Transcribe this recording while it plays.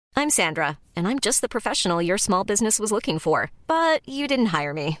I'm Sandra, and I'm just the professional your small business was looking for. But you didn't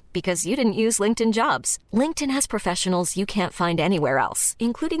hire me because you didn't use LinkedIn Jobs. LinkedIn has professionals you can't find anywhere else,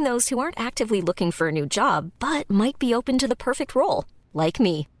 including those who aren't actively looking for a new job, but might be open to the perfect role, like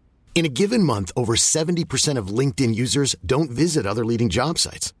me. In a given month, over 70% of LinkedIn users don't visit other leading job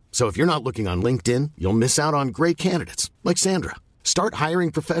sites. So if you're not looking on LinkedIn, you'll miss out on great candidates like Sandra. Start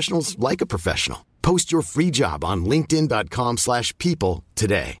hiring professionals like a professional. Post your free job on linkedin.com/people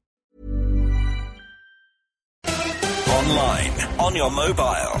today. Online, on your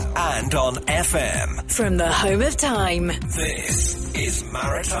mobile, and on FM. From the home of time. This is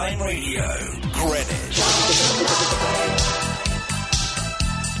Maritime Radio, Greenwich.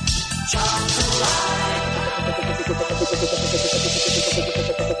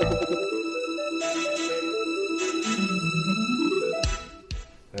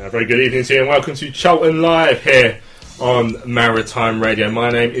 Very good evening to you and welcome to Charlton Live here on Maritime Radio. My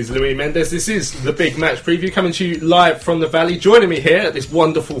name is Louis Mendes. This is the big match preview coming to you live from the Valley. Joining me here at this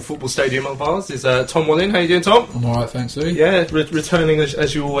wonderful football stadium of ours is Tom Wallin. How you doing, Tom? I'm alright, thanks, Louis. Yeah, returning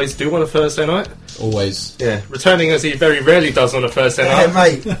as you always do on a Thursday night. Always. Yeah, returning as he very rarely does on a Thursday night.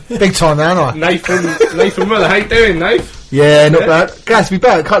 Yeah, mate. Big time now, aren't I? Nathan Muller. How you doing, Nath? Yeah, not bad. Glad to be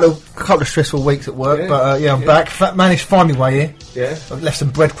back. A couple of stressful weeks at work, but I'm back. Managed to find my way here. Yeah. I left some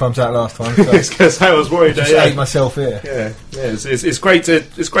breadcrumbs out last time. So It's because I was worried. just ate myself here. Yeah. It's great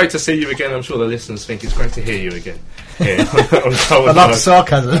to see you again. I'm sure the listeners think it's great to hear you again. Yeah, I love the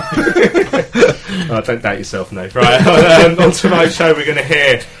sarcasm. Don't doubt yourself, Nate. Right, on tonight's show we're going to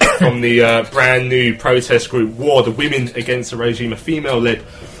hear from the brand new protest group War, the Women Against the Regime, a female-led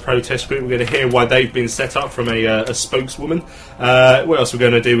protest group. We're going to hear why they've been set up from a spokeswoman. What else we're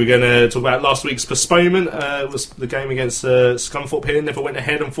going to do? We're going to talk about last week's postponement. It was the game against Scunthorpe here. Never went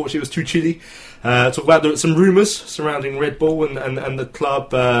ahead. Unfortunately, it was too chilly. Talk about some rumours surrounding Red Bull and the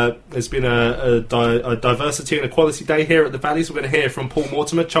club. There's been a diversity and equality day here at the Valley. So we're going to hear from Paul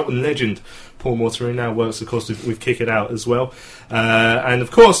Mortimer, Charlton legend. Paul Mortimer, who now works, of course, with Kick It Out as well. And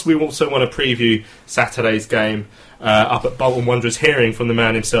of course, we also want to preview Saturday's game up at Bolton Wanderers, hearing from the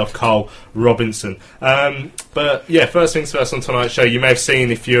man himself, Carl Robinson. But yeah, first things first on tonight's show, you may have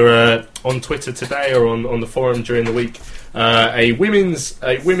seen if you're on Twitter today or on the forum during the week, a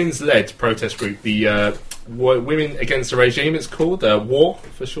women's led protest group, the Women Against the Regime, it's called, War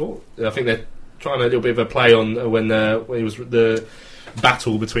for short. I think they're trying a little bit of a play on when it was the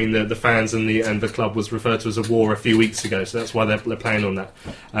battle between the fans and the club was referred to as a war a few weeks ago, so that's why they're playing on that.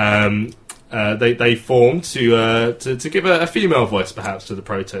 They formed to give a female voice perhaps to the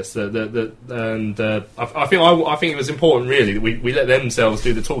protest, and I think it was important really that we let themselves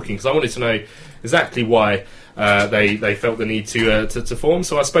do the talking, because I wanted to know exactly why they felt the need to form.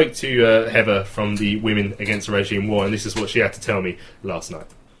 So I spoke to Heather from the Women Against the Regime War, and this is what she had to tell me last night.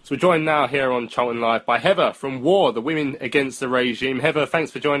 So we're joined now here on Charlton Live by Heather from War, the Women Against the Regime. Heather,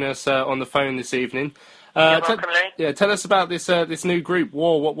 thanks for joining us on the phone this evening. You're welcome, Lee. Yeah, tell us about this new group,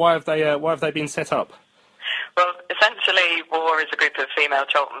 War. Why have they been set up? Well, essentially, War is a group of female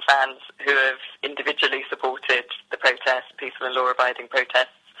Charlton fans who have individually supported the protests, peaceful and law-abiding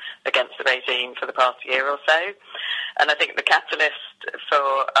protests against the regime for the past year or so. And I think the catalyst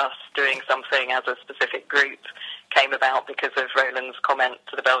for us doing something as a specific group came about because of Roland's comment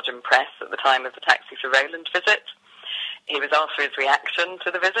to the Belgian press at the time of the Taxi for Roland visit. He was asked for his reaction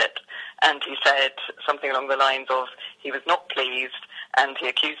to the visit, and he said something along the lines of he was not pleased, and he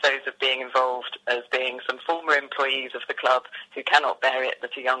accused those of being involved as being some former employees of the club who cannot bear it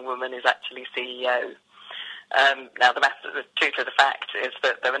that a young woman is actually CEO. Now, the truth of the fact is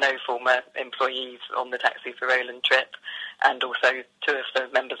that there were no former employees on the Taxi for Roland trip, and also two of the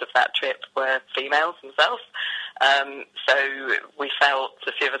members of that trip were females themselves. So we felt,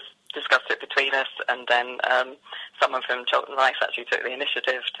 a few of us discussed it between us, and then someone from Charlton Life actually took the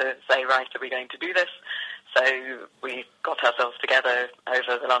initiative to say, right, are we going to do this? So we got ourselves together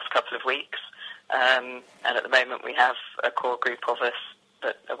over the last couple of weeks, and at the moment we have a core group of us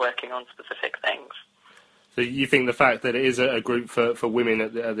that are working on specific things. So you think the fact that it is a group for women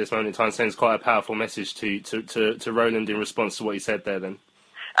at this moment in time sends quite a powerful message to Roland in response to what he said there then?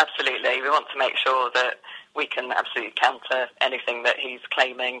 Absolutely. We want to make sure that we can absolutely counter anything that he's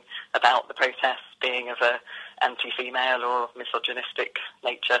claiming about the protests being of a anti-female or misogynistic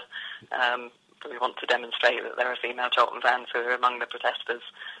nature. We want to demonstrate that there are female Charlton fans who are among the protesters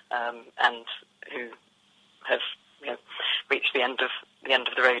and who have reached the end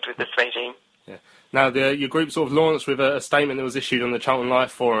of the road with this regime. Yeah. Now, your group sort of launched with a statement that was issued on the Charlton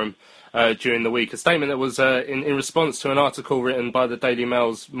Life forum during the week, a statement that was in response to an article written by the Daily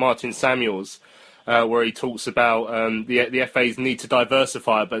Mail's Martin Samuels. where he talks about the FA's need to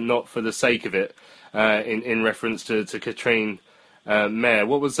diversify, but not for the sake of it, in reference to Katrine Mayer.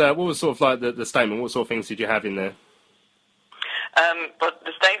 What was sort of like the statement? What sort of things did you have in there? But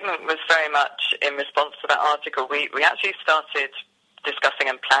the statement was very much in response to that article. We actually started discussing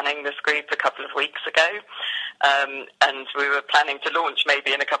and planning this group a couple of weeks ago, and we were planning to launch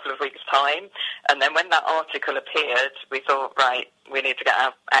maybe in a couple of weeks' time. And then when that article appeared, we thought, right, we need to get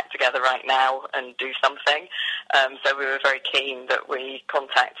our act together right now and do something. So we were very keen that we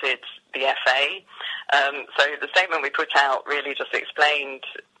contacted the FA. So the statement we put out really just explained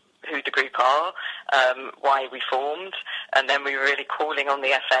who the group are, why we formed, and then we were really calling on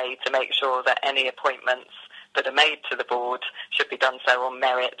the FA to make sure that any appointments that are made to the board should be done so on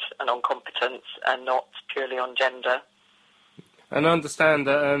merit and on competence and not purely on gender. And I understand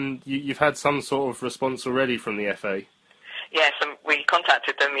that you've had some sort of response already from the FA. Yes, and we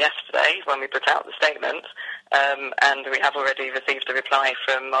contacted them yesterday when we put out the statement, and we have already received a reply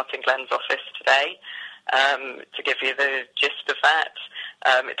from Martin Glenn's office today. To give you the gist of that,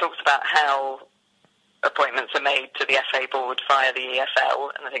 it talks about how appointments are made to the FA board via the EFL,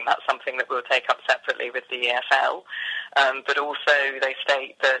 and I think that's something that we'll take up separately with the EFL. But also they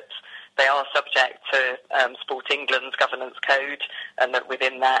state that they are subject to Sport England's governance code, and that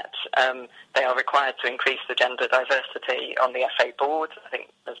within that they are required to increase the gender diversity on the FA board. I think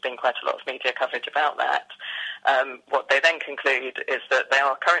there's been quite a lot of media coverage about that. What they then conclude is that they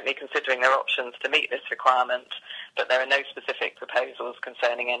are currently considering their options to meet this requirement, but there are no specific proposals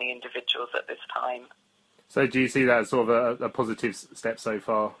concerning any individuals at this time. So do you see that as sort of a positive step so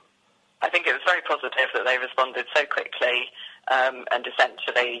far? I think it was very positive that they responded so quickly, and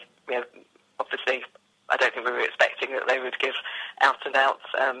essentially, obviously, I don't think we were expecting that they would give out-and-out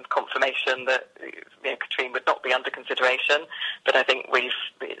confirmation that Katrine would not be under consideration, but I think we've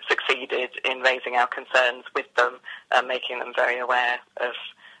succeeded in raising our concerns with them and making them very aware of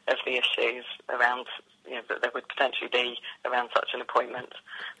the issues around that there would potentially be around such an appointment.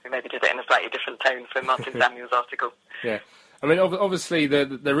 We maybe did it in a slightly different tone from Martin Samuel's article. Yeah. I mean, obviously,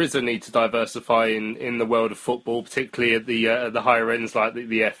 there is a need to diversify in the world of football, particularly at the higher ends like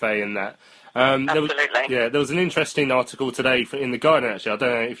the FA and that. Absolutely. There was an interesting article today in The Guardian, actually. I don't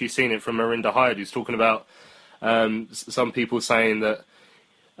know if you've seen it, from Marinda Hyde, who's talking about some people saying that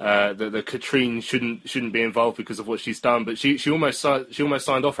that Katrine shouldn't be involved because of what she's done, but she almost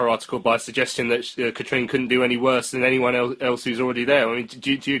signed off her article by suggesting that Katrine couldn't do any worse than anyone else who's already there. I mean,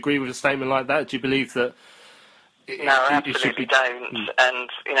 do you agree with a statement like that? Do you believe that? No, absolutely don't. And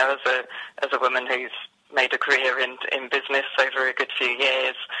as a woman who's made a career in business over a good few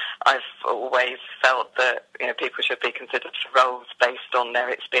years, I've always felt that people should be considered for roles based on their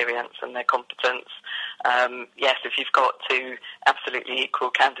experience and their competence. Yes, if you've got two absolutely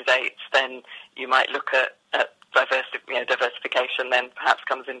equal candidates, then you might look at diversification then perhaps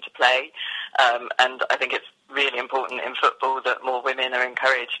comes into play. And I think it's really important in football that more women are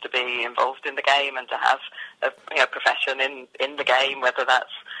encouraged to be involved in the game and to have a profession in the game, whether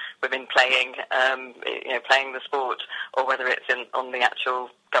that's women playing the sport or whether it's on the actual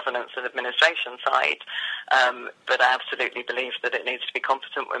governance and administration side. But I absolutely believe that it needs to be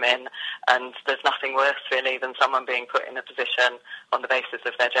competent women, and there's nothing worse really than someone being put in a position on the basis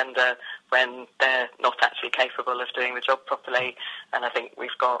of their gender when they're not actually capable of doing the job properly. And I think we've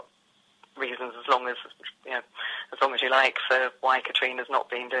got reasons as long as you like for why Katrine has not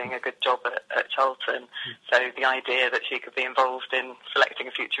been doing a good job at Charlton. So the idea that she could be involved in selecting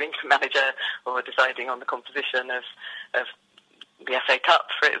a future interim manager or deciding on the composition of the FA Cup,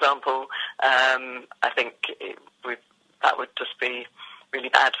 for example, I think that would just be really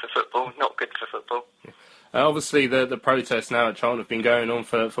bad for football, not good for football. Obviously, the protests now at Charlton have been going on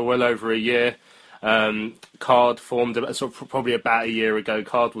for well over a year. Card formed probably about a year ago.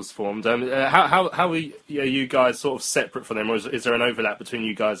 Card was formed. How are you guys sort of separate from them, or is there an overlap between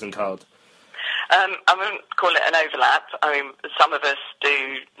you guys and Card? I wouldn't call it an overlap. I mean, some of us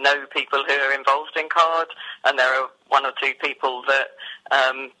do know people who are involved in Card, and there are one or two people that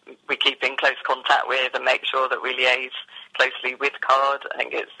we keep in close contact with and make sure that we liaise closely with Card. I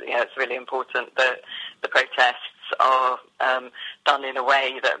think it's really important that the protests are done in a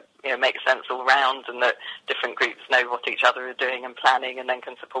way that makes sense all round, and that different groups know what each other are doing and planning, and then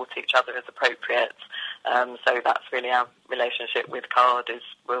can support each other as appropriate. So that's really our relationship with Card.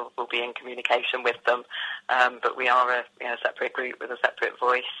 We'll be in communication with them, but we are a separate group with a separate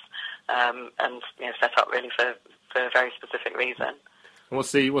voice, and set up really for a very specific reason.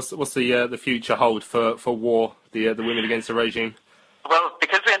 What's the future hold for WAR, the Women Against the Regime? Well,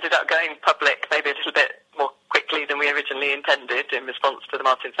 because we ended up going public maybe a little bit more quickly than we originally intended in response to the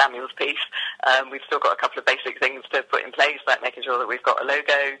Martin Samuels piece. We've still got a couple of basic things to put in place, like making sure that we've got a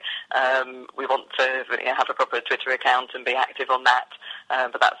logo. We want to have a proper Twitter account and be active on that,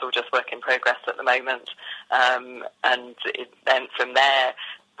 but that's all just work in progress at the moment. And then from there,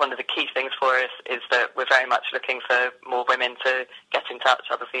 one of the key things for us is that we're very much looking for more women to get in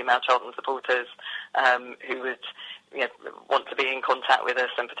touch, other female Charlton supporters who would want to be in contact with us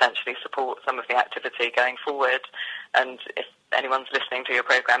and potentially support some of the activity going forward. And if anyone's listening to your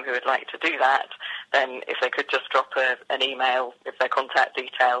programme who would like to do that, then if they could just drop an email with their contact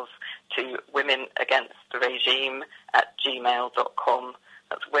details to womenagainsttheregime@gmail.com.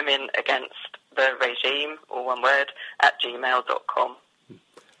 That's womenagainsttheregime, all one word, @gmail.com.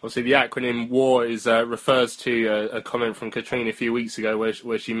 Obviously, the acronym WAR refers to a comment from Katrine a few weeks ago,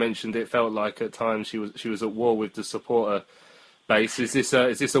 where she mentioned it felt like at times she was at war with the supporter base. Is this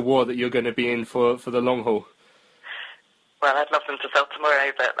a war that you're going to be in for the long haul? Well, I'd love them to sell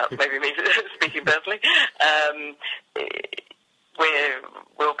tomorrow, but that's maybe me speaking personally.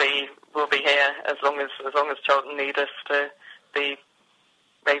 We'll be here as long as Charlton need us to be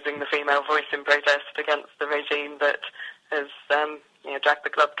raising the female voice in protest against the regime that has dragged the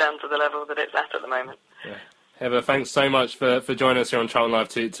club down to the level that it's at the moment. Yeah. Heather, thanks so much for joining us here on Charlton Live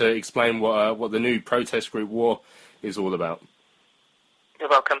to explain what the new protest group WAR is all about. You're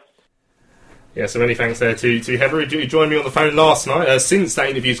welcome. Yeah, so many thanks there to Heather, who joined me on the phone last night. Since that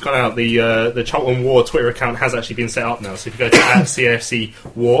interview's gone out, the Charlton WAR Twitter account has actually been set up now. So if you go to @CAFC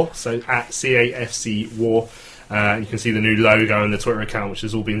WAR, so @CAFC WAR, you can see the new logo and the Twitter account, which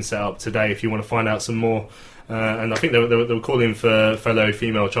has all been set up today. If you want to find out some more. And I think they were calling for fellow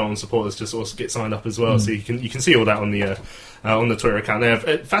female Charlton supporters to sort of get signed up as well, so you can see all that on the Twitter account there.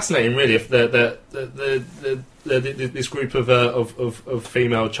 Fascinating, really, if this group of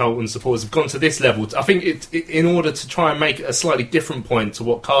female Charlton supporters have gone to this level. I think in order to try and make a slightly different point to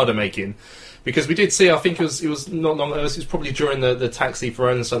what Card are making, because we did see, I think it was not long ago, it was probably during the taxi for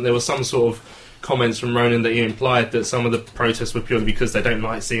Ronan, there was some sort of comments from Ronan that he implied that some of the protests were purely because they don't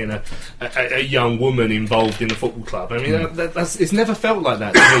like seeing a young woman involved in the football club. I mean, it's never felt like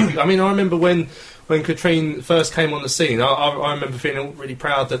that to me. I mean, I remember when Katrine first came on the scene, I remember feeling really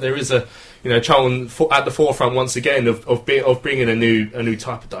proud that there is a Charlton at the forefront once again of bringing a new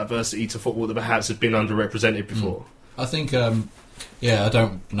type of diversity to football that perhaps had been underrepresented before. I think. I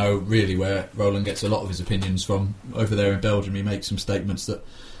don't know really where Roland gets a lot of his opinions from. Over there in Belgium, he makes some statements that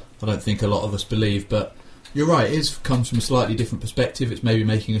I don't think a lot of us believe, but you're right, it comes from a slightly different perspective. It's maybe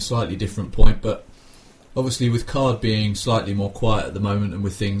making a slightly different point, but obviously with Card being slightly more quiet at the moment, and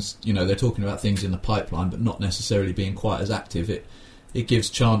with things, they're talking about things in the pipeline, but not necessarily being quite as active, it gives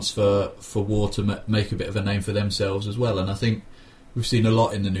chance for WAR to make a bit of a name for themselves as well. And I think we've seen a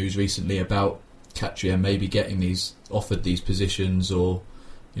lot in the news recently about Katrien maybe getting offered these positions, or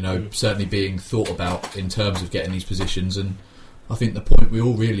certainly being thought about in terms of getting these positions. And I think the point we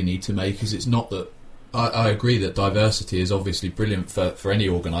all really need to make is it's not that I agree that diversity is obviously brilliant for any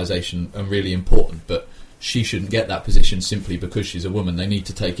organisation and really important, but she shouldn't get that position simply because she's a woman. They need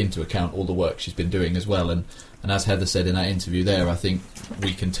to take into account all the work she's been doing as well. And as Heather said in that interview there, I think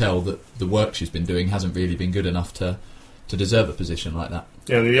we can tell that the work she's been doing hasn't really been good enough to deserve a position like that.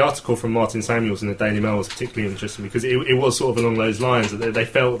 Yeah, the article from Martin Samuels in the Daily Mail was particularly interesting because it was sort of along those lines that they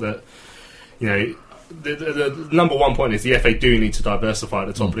felt that, the number one point is the FA do need to diversify at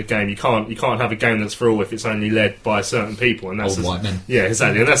the top of the game. You can't have a game that's for all if it's only led by certain people, and that's old white men. Yeah,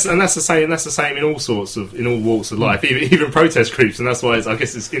 exactly, and that's the same. That's the same in all walks of life, even protest groups, and that's why I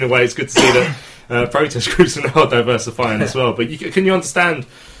guess it's in a way it's good to see that protest groups are now diversifying as well. But can you understand,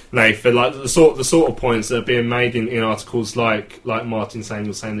 Nath, for like the sort of points that are being made in articles like Martin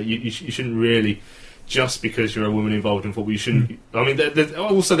Samuel saying that you shouldn't really, just because you're a woman involved in football, you shouldn't. I mean,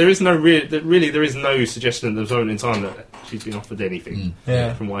 also there is no suggestion at the moment in time that she's been offered anything.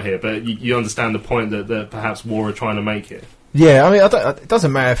 From what I hear, but you understand the point that perhaps WAR are trying to make here. Yeah, I mean, it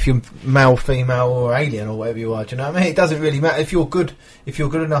doesn't matter if you're male, female, or alien, or whatever you are. Do you know what I mean? It doesn't really matter if you're good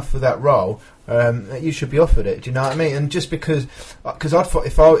enough for that role. You should be offered it. Do you know what I mean? And just because I'd thought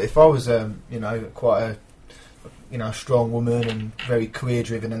if I was quite a strong woman and very career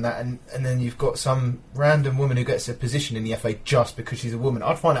driven and that, and then you've got some random woman who gets a position in the FA just because she's a woman,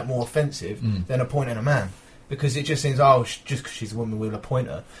 I'd find that more offensive than appointing a man, because it just seems just because she's a woman we'll appoint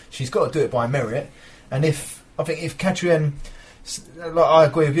her. She's got to do it by merit. And if Katrien, I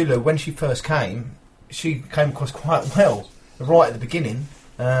agree with you, Lou, when she first came, she came across quite well right at the beginning.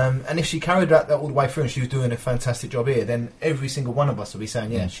 And if she carried that all the way through and she was doing a fantastic job here, then every single one of us will be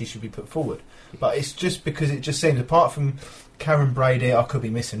saying, she should be put forward. But it's just because it just seems, apart from Karen Brady, I could be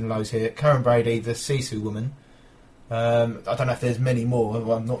missing loads here, Karen Brady, the Sisu woman, I don't know if there's many more.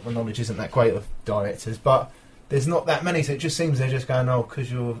 Well, my knowledge isn't that great of directors, but there's not that many. So it just seems they're just going, oh,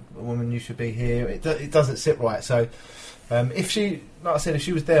 because you're a woman, you should be here. It doesn't sit right. So if she, like I said, if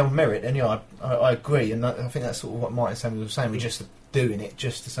she was there on merit, then yeah, I agree, and I think that's sort of what Martin Samuels was saying. We're just doing it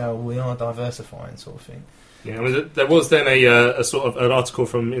just to say, oh, we are diversifying, sort of thing. Yeah, I mean, there was then a sort of an article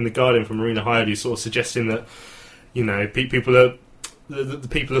in the Guardian from Marina Hyde, sort of suggesting that, you know, people are. The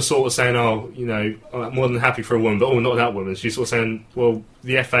people are sort of saying, oh, you know, I'm more than happy for a woman, but oh, not that woman. She's sort of saying, well,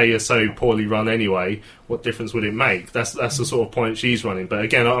 the FA is so poorly run anyway, what difference would it make? That's the sort of point she's running. But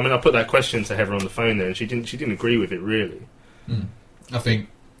again, I mean, I put that question to Heather on the phone there, and she didn't agree with it, really. I think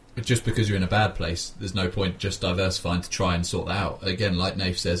just because you're in a bad place, there's no point just diversifying to try and sort that out. Again, like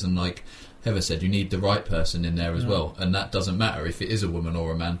Nath says, and like Heather said, you need the right person in there as well, and that doesn't matter if it is a woman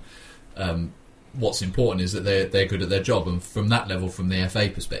or a man. What's important is that they're good at their job, and from that level, from the FA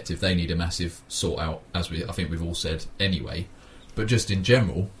perspective, they need a massive sort out, I think we've all said anyway. But just in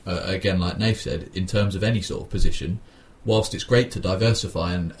general, again, like Nath said, in terms of any sort of position, whilst it's great to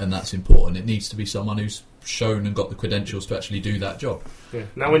diversify and that's important, it needs to be someone who's shown and got the credentials to actually do that job. Yeah.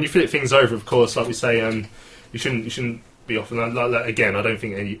 Now, when you flip things over, of course, like we say, you shouldn't be offered. Like, again, I don't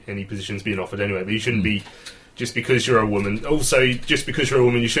think any position's being offered anyway, but you shouldn't be. Just because you're a woman, also just because you're a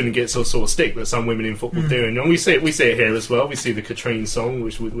woman, you shouldn't get sort of stick that some women in football do, and we see it here as well. We see the Katrine song,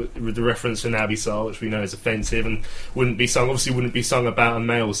 which with the reference to Naby Sarr, which we know is offensive and wouldn't be sung about a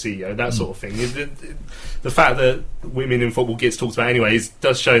male CEO, that sort of thing. The fact that women in football gets talked about anyway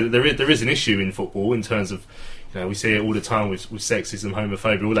does show that there is an issue in football in terms of. You know, we see it all the time with sexism,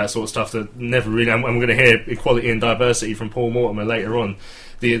 homophobia, all that sort of stuff that never really. And we're going to hear equality and diversity from Paul Mortimer later on.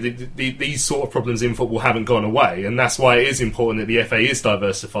 These sort of problems in football haven't gone away, and that's why it is important that the FA is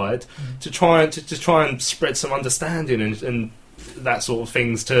diversified to try and spread some understanding and that sort of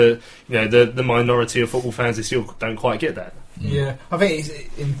things to, you know, the minority of football fans who still don't quite get that. Yeah, I think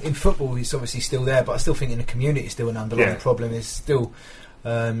in football it's obviously still there, but I still think in the community it's still an underlying problem. There's still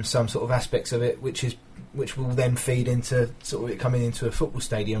some sort of aspects of it which will then feed into sort of it coming into a football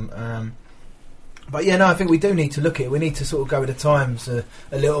stadium. But yeah, no, I think we do need to look at it. We need to sort of go with the times a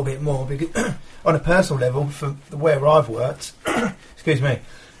little bit more, because on a personal level, from where I've worked, excuse me,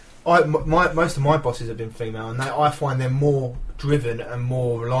 most of my bosses have been female, and I find them more driven and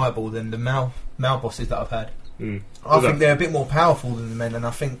more reliable than the male bosses that I've had. I think they're a bit more powerful than the men, and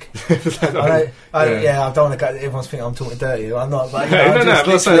I think I don't want to go. Everyone's thinking I'm talking dirty. I'm not. But,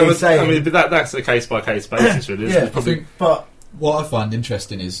 but that's a case by case basis, really. Yeah, but what I find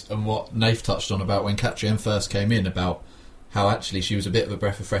interesting is, and what Nath touched on about when Katrine first came in, about how actually she was a bit of a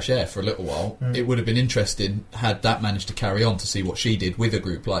breath of fresh air for a little while. It would have been interesting had that managed to carry on, to see what she did with a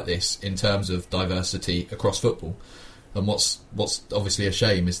group like this in terms of diversity across football. And what's obviously a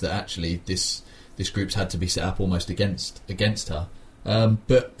shame is that actually this group's had to be set up almost against her.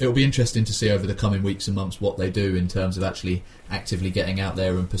 But it'll be interesting to see over the coming weeks and months what they do in terms of actually actively getting out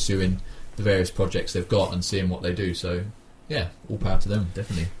there and pursuing the various projects they've got and seeing what they do. So yeah, all power to them,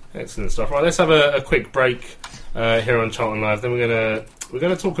 definitely. Excellent stuff. Right, let's have a quick break here on Charlton Live. Then we're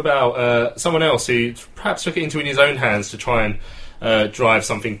gonna talk about someone else who perhaps took it into in his own hands to try and drive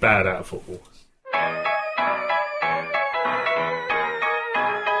something bad out of football.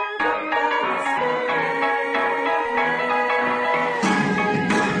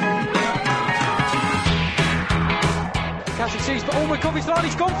 But McCarthy's line,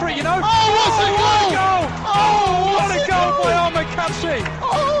 he's gone for it, you know. Oh, what a goal! What a goal by Ahmed Katsi!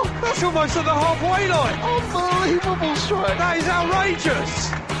 Oh, that's almost at the halfway line. Unbelievable strike. That is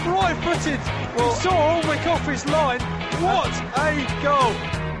outrageous. Right-footed. Well, he saw Ulrich off his line. What a goal!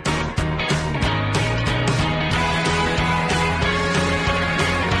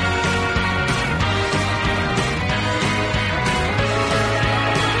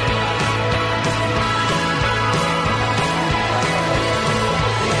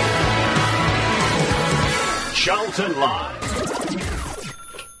 Charlton Live.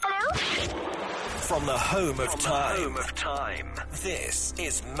 From the home of time. This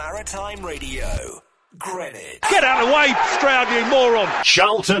is Maritime Radio, Greenwich. Get out of the way, Stroud, you moron!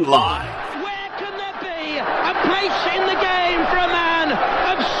 Charlton Live. Where can there be a place in the game for a man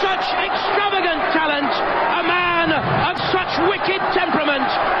of such extravagant talent, a man of such wicked temperament,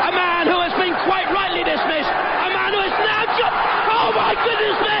 a man who has been quite rightly dismissed, a man who has now jumped. Oh my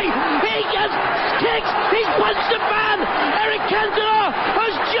goodness me! He just kicks, he's punched a fan! Eric Cantona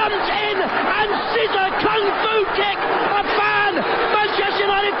has jumped in and scissor kung fu kick a fan! Manchester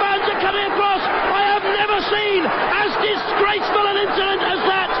United fans are coming across. I have never seen as disgraceful an incident as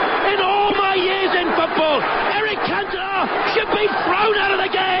that in all my years in football. Eric Cantona should be thrown out of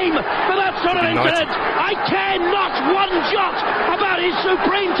the game for the that sort of incident. I care not one jot about his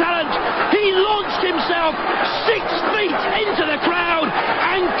supreme talent. He launched himself 6 feet into the crowd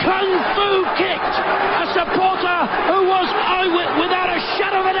and kung fu kicked a supporter who was, without a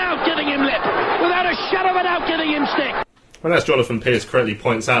shadow of a doubt, giving him lip, without a shadow of a doubt, giving him stick. Well, as Jonathan Pearce correctly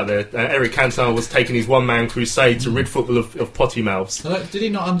points out there, Eric Cantona was taking his one-man crusade to rid football of potty mouths. Did he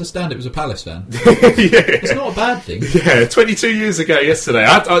not understand it was a Palace fan? Yeah. It's not a bad thing. Yeah, 22 years ago yesterday.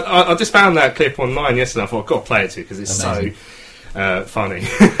 I just found that clip online yesterday. I thought, I've got to play it to you because it's amazing. So funny.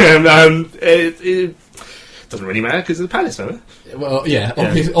 It doesn't really matter because it's a Palace fan. Well, yeah,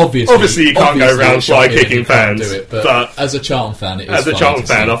 obviously you can't go around fly-kicking fans. Do it, but as a Charlton fan, it is as a Charlton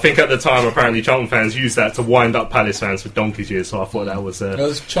fan, see. I think at the time, apparently, Charlton fans used that to wind up Palace fans for donkey's years, so I thought that was...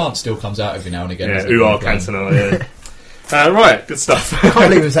 Well, chant still comes out every now and again. Yeah, ooh, Cantona, yeah. Right, good stuff. I can't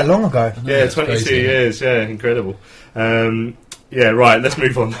believe it was that long ago. Yeah, 22 crazy, years, yeah, incredible. Yeah, right, let's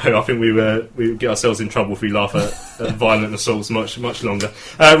move on though. I think we would get ourselves in trouble if we laugh at violent assaults much longer.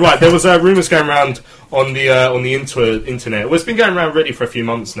 Right, there was rumours going around on the internet. Well, it's been going around really for a few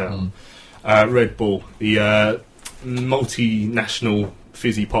months now. Red Bull, the multinational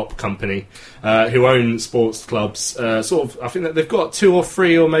fizzy pop company who own sports clubs, I think that they've got 2 or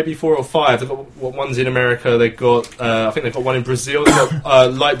 3 or maybe 4 or 5. They've got one's in America, they've got I think they've got one in Brazil, they've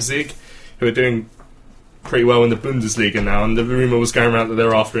got Leipzig, who are doing pretty well in the Bundesliga now, and the rumour was going around that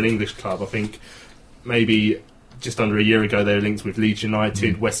they're after an English club. I think maybe just under a year ago they were linked with Leeds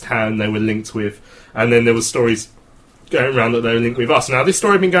United, West Ham they were linked with, and then there was stories going around that they were linked with us. Now this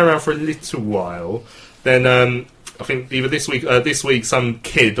story had been going around for a little while. Then I think either this week some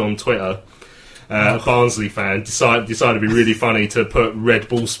kid on Twitter, a Barnsley fan, decided to be really funny to put Red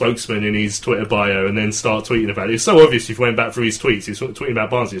Bull spokesman in his Twitter bio and then start tweeting about it. It's so obvious if you went back through his tweets, he's tweeting about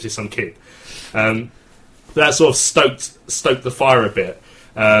Barnsley, it's just some kid. That sort of stoked the fire a bit.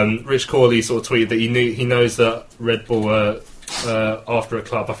 Rich Corley sort of tweeted that he knows that Red Bull are after a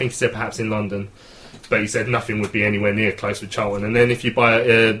club. I think he said perhaps in London, but he said nothing would be anywhere near close with Charlton. And then if you buy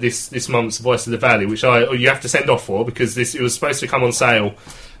this month's Voice of the Valley, which you have to send off for because it was supposed to come on sale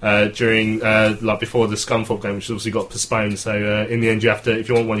during before the Scunthorpe game, which obviously got postponed. So in the end, you have to, if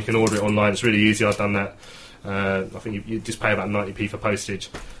you want one, you can order it online. It's really easy. I've done that. I think you just pay about 90p for postage.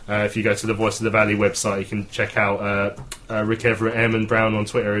 If you go to the Voice of the Valley website, you can check out Rick Everett, and Brown on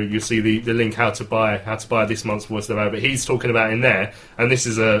Twitter. You'll see the link how to buy this month's Voice of the Valley. But he's talking about in there, and this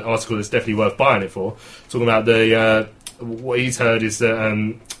is an article that's definitely worth buying it for. Talking about what he's heard is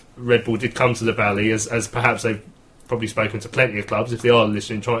that Red Bull did come to the Valley as perhaps they've probably spoken to plenty of clubs if they are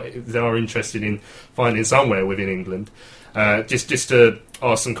listening, if they are interested in finding somewhere within England. Just to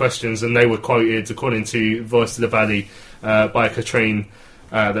ask some questions, and they were quoted, according to Voice of the Valley, by Katrine,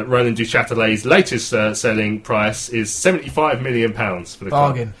 that Roland Duchâtelet's latest selling price is £75 million for the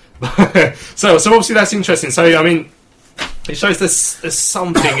bargain. Club. So obviously that's interesting. So I mean, it shows there's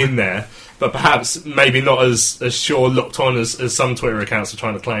something in there, but perhaps maybe not as sure locked on as some Twitter accounts are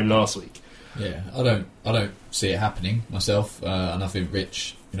trying to claim last week. Yeah, I don't see it happening myself, and I think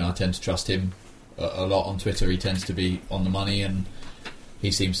Rich, I tend to trust him a lot on Twitter. He tends to be on the money, and he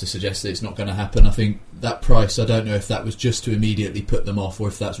seems to suggest that it's not going to happen. I think that price, I don't know if that was just to immediately put them off or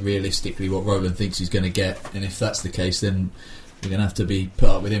if that's realistically what Roland thinks he's going to get, and if that's the case, then we're going to have to be put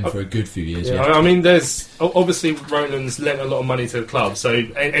up with him for a good few years. Yeah, I mean, there's obviously Roland's lent a lot of money to the club, so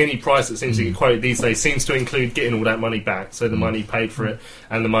any price that seems to get quoted these days seems to include getting all that money back, so the money paid for it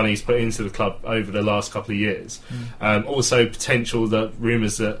and the money he's put into the club over the last couple of years. Also potential that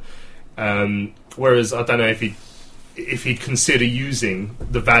rumours that whereas I don't know if he'd consider using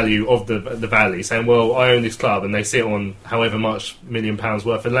the value of the Valley, saying, well, I own this club and they sit on however much £1 million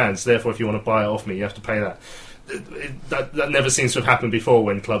worth of land, so therefore if you want to buy it off me, you have to pay that. That never seems to have happened before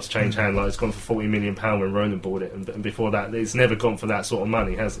when clubs change hand. Like it's gone for £40 million when Roland bought it, and before that it's never gone for that sort of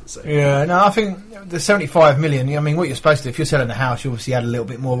money, has it? So. Yeah, no, I think the 75 million, I mean, what you're supposed to do, if you're selling a house, you obviously add a little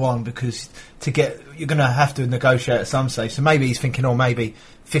bit more on, because you're going to have to negotiate at some stage. So maybe he's thinking, maybe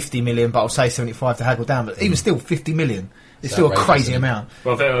 50 million, but I'll say 75 to haggle down. But even still, 50 million is still a crazy amount.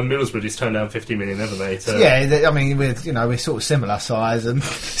 Well, Middlesbrough just turned down 50 million, haven't they? Yeah, I mean, we're sort of similar size and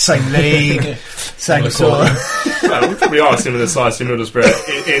same league, same sort of... Well, we probably are similar size to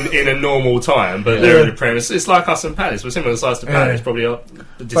Middlesbrough in a normal time, but they're in the Premier. It's like us and Palace. We're similar size to Palace, probably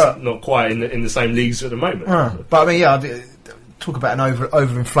just not quite in the same leagues at the moment. But I mean, talk about an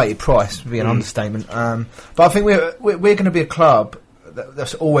overinflated price would be an understatement. But I think we're going to be a club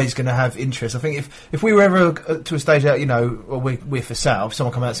that's always going to have interest. I think if we were ever to a stage that we're for sale, if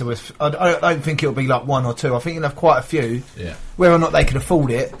someone come out and say I don't think it'll be like one or two. I think you'll have quite a few. Yeah. Whether or not they can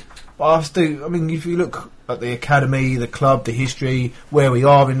afford it, But I mean, if you look at the academy, the club, the history, where we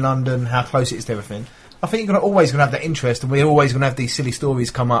are in London, how close it is to everything, I think you're always going to have that interest, and we're always going to have these silly stories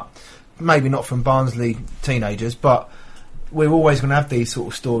come up. Maybe not from Barnsley teenagers, but we're always going to have these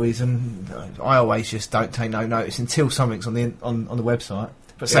sort of stories, and I always just don't take no notice until something's on the website.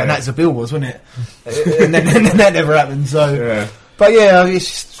 But saying that as a bill was, wasn't it? and then that never happened. So, but yeah,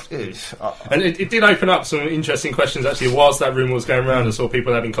 it's just. And it did open up some interesting questions actually whilst that rumour was going around. I saw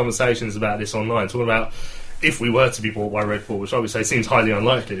people having conversations about this online, talking about if we were to be bought by Red Bull, which I would say seems highly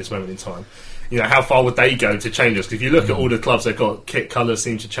unlikely at this moment in time. You know, how far would they go to change us? Because if you look at all the clubs they've got, kit colours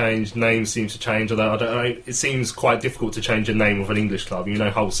seem to change, names seem to change, although I don't know, it seems quite difficult to change a name of an English club. You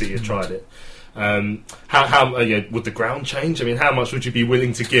know, Hull City have tried it. How would the ground change? I mean, how much would you be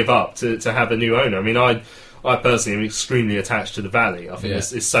willing to give up to have a new owner? I mean, I personally am extremely attached to the Valley. I think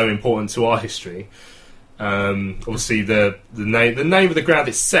it's so important to our history. Obviously, the name of the ground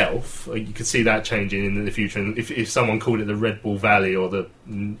itself, you could see that changing in the future. And if someone called it the Red Bull Valley or the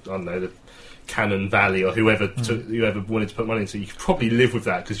Cannon Valley or whoever wanted to put money into it, you could probably live with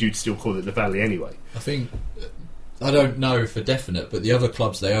that because you'd still call it the Valley anyway. I think, I don't know for definite, but the other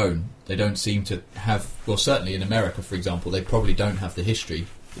clubs they own, they don't seem to have, well, certainly in America, for example, they probably don't have the history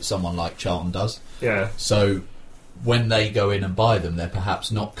that someone like Charlton does. Yeah. So when they go in and buy them, they're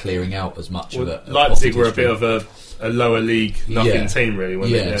perhaps not clearing out as much of it. Leipzig were a bit of a lower league nothing team,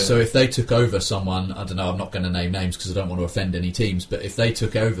 really. So if they took over someone, I don't know, I'm not going to name names because I don't want to offend any teams, but if they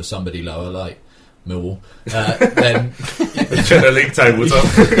took over somebody lower, like Millwall, then check the league table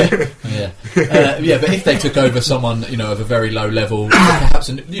but if they took over someone, you know, of a very low level, perhaps,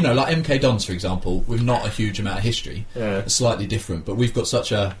 you know, like MK Dons, for example, with not a huge amount of history, it's slightly different, but we've got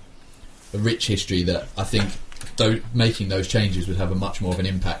such a rich history that I think making those changes would have a much more of an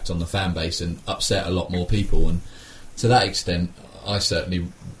impact on the fan base and upset a lot more people, and to that extent I certainly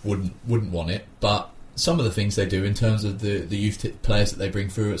wouldn't want it. But some of the things they do in terms of the youth players that they bring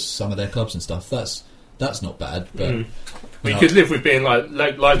through at some of their clubs and stuff, that's not bad. But you could live with being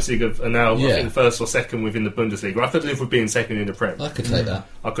like Leipzig are now I think first or second within the Bundesliga. I could live with being second in the Prem. I could take that.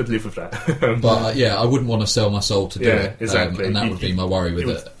 I could live with that. But I wouldn't want to sell my soul to do it. Exactly. And that would be my worry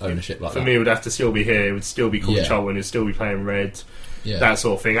with ownership like that. For me, it would have to still be here. It would still be called Charlton. It would still be playing red. That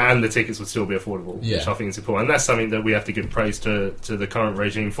sort of thing, and the tickets would still be affordable, which I think is important, and that's something that we have to give praise to the current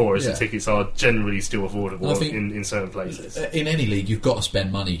regime for, is the tickets are generally still affordable in certain places. In any league you've got to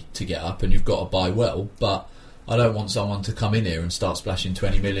spend money to get up and you've got to buy well, but I don't want someone to come in here and start splashing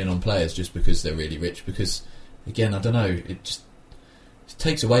 20 million on players just because they're really rich, because again, I don't know, it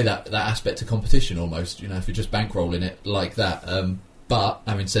takes away that aspect of competition almost, you know, if you're just bankrolling it like that. But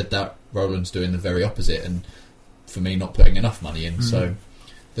having said that, Roland's doing the very opposite, and for me, not putting enough money in. So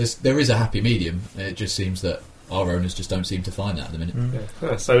there is a happy medium. It just seems that our owners just don't seem to find that at the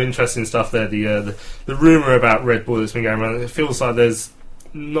minute. So interesting stuff there. The rumour about Red Bull that's been going around, it feels like there's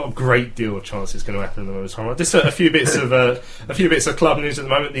not a great deal of chance it's going to happen at the moment of time. Just a few bits of club news at the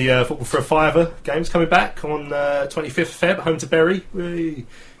moment. The Football for a Fiver game's coming back on 25th Feb, home to Bury. Really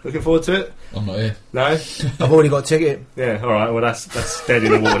looking forward to it. I'm not here. No? I've already got a ticket. Yeah, alright, well that's dead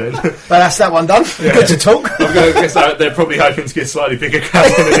in the water then. But that's that one done. Good to talk. I'm going to guess they're probably hoping to get slightly bigger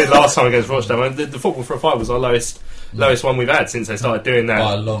crowd than they did last time against Rochdale. And the Football for a Fiver was our lowest one we've had since they started doing that.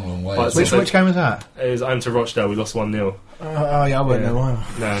 By a long way. Which game was that? It was home to Rochdale. We lost 1-0. I wouldn't know.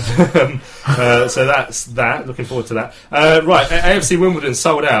 No. So that's that. Looking forward to that. Right, AFC Wimbledon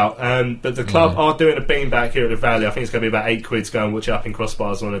sold out, but the club are doing a bean back here at the Valley. I think it's going to be about £8 to go and watch it up in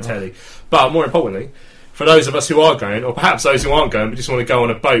crossbars on a telly. But more importantly, for those of us who are going, or perhaps those who aren't going but just want to go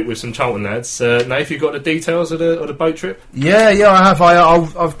on a boat with some Charlton lads, Nath, you got the details of the boat trip? Yeah, I have.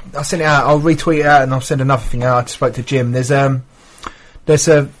 I sent it out. I'll retweet it out and I'll send another thing out. I spoke to Jim. There's a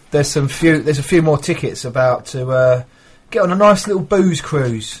few more tickets about to get on a nice little booze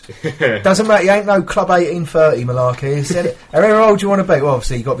cruise. Doesn't matter, you ain't no Club 1830 malarkey. He said, how old do you want to be? Well,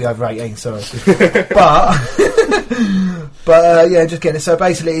 obviously you've got to be over 18, sorry. but just getting it. So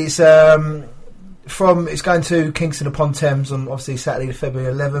basically it's it's going to Kingston upon Thames on obviously Saturday the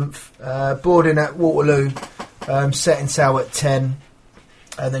February 11th, boarding at Waterloo, setting sail at 10,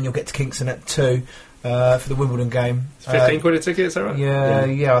 and then you'll get to Kingston at 2 for the Wimbledon game. It's 15 quid a ticket, is that right?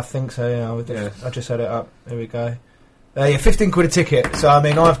 Yeah, I think so. I just had it up. There we go. 15 quid a ticket. So I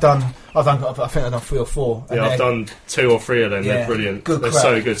mean, I think I've done 3 or 4. Yeah, I've done 2 or 3 of them. They're brilliant. They're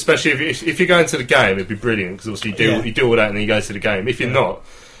so good, especially if you're going to the game. It'd be brilliant because obviously you do all that and then you go to the game. If you're not,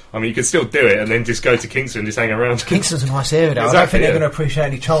 I mean, you could still do it and then just go to Kingston and just hang around. Kingston's a nice area, though. Exactly, I don't think they're going to appreciate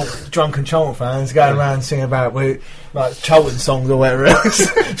any drunken Charlton fans going around singing about like Charlton songs or whatever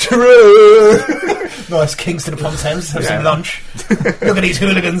else. Nice Kingston upon Thames. Have some lunch. Look at these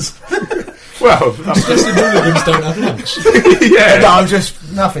hooligans. Well, just the hooligans don't have lunch. Yeah. No, I'm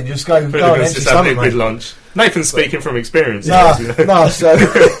just nothing. Just go on Hooligans empty just have a stomach, good mate. lunch. Nathan's speaking from experience. No, you know. no. So,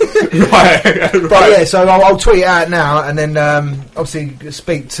 right. but yeah. So I'll tweet it out now, and then obviously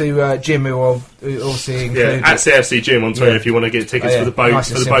speak to Jim, who will obviously include at CFC Jim on Twitter Yeah. if you want to get tickets Oh, yeah. for the boat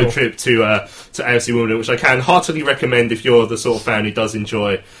Nice and for the boat simple. trip to AFC Wimbledon, which I can heartily recommend if you're the sort of fan who does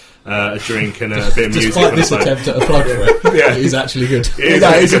enjoy a drink and a bit of music. Despite on this the boat. attempt at a plug for it, Yeah. it is actually good. It is,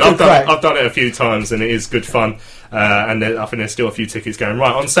 Yeah, it it's is a good. good crack. I've done it a few times and it is good fun. And I think there's still a few tickets going.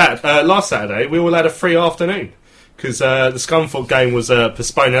 Right, on last Saturday, we all had a free afternoon because the Scunthorpe game was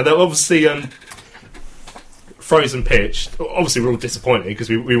postponed. Now, they're obviously frozen pitch. Obviously, we're all disappointed because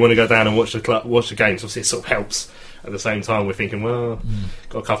we want to go down and watch the game. So obviously, it sort of helps. At the same time, we're thinking, well,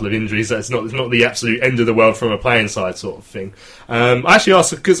 got a couple of injuries. That's not the absolute end of the world from a playing side sort of thing. I actually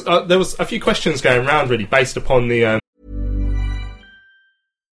asked because there was a few questions going around really based upon the.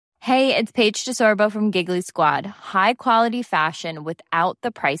 Hey, it's Paige DeSorbo from Giggly Squad. High quality fashion without the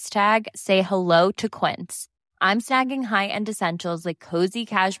price tag. Say hello to Quince. I'm snagging high-end essentials like cozy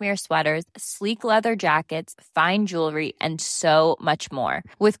cashmere sweaters, sleek leather jackets, fine jewelry, and so much more.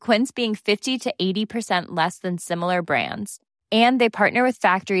 With Quince being 50 to 80% less than similar brands. And they partner with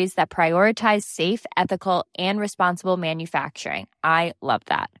factories that prioritize safe, ethical, and responsible manufacturing. I love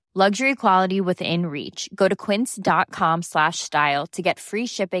that. Luxury quality within reach. Go to quince.com/style to get free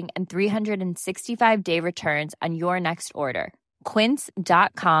shipping and 365-day returns on your next order.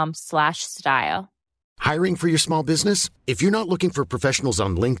 Quince.com/style. Hiring for your small business? If you're not looking for professionals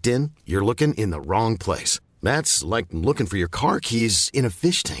on LinkedIn, you're looking in the wrong place. That's like looking for your car keys in a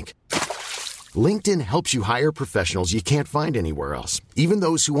fish tank. LinkedIn helps you hire professionals you can't find anywhere else, even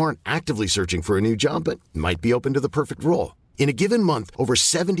those who aren't actively searching for a new job but might be open to the perfect role. In a given month, over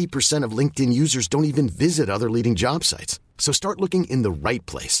 70% of LinkedIn users don't even visit other leading job sites. So start looking in the right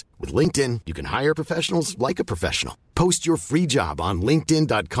place. With LinkedIn, you can hire professionals like a professional. Post your free job on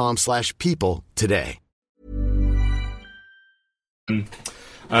linkedin.com/people today.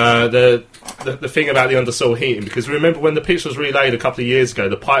 The thing about the undersoil heating, because remember when the pitch was relayed a couple of years ago,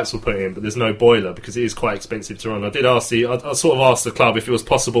 the pipes were put in, but there's no boiler because it is quite expensive to run. I did ask I sort of asked the club if it was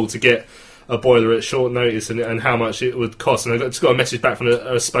possible to get a boiler at short notice and how much it would cost. And I just got a message back from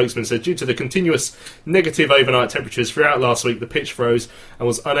a spokesman that said, due to the continuous negative overnight temperatures throughout last week, the pitch froze and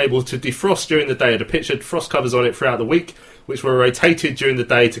was unable to defrost during the day. The pitch had frost covers on it throughout the week, which were rotated during the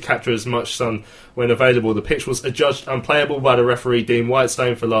day to capture as much sun when available. The pitch was adjudged unplayable by the referee Dean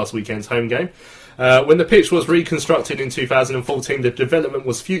Whitestone for last weekend's home game. When the pitch was reconstructed in 2014, the development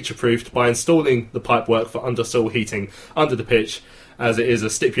was future-proofed by installing the pipework for undersoil heating under the pitch, as it is a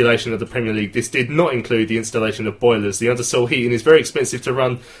stipulation of the Premier League. This did not include the installation of boilers. The undersoil heating is very expensive to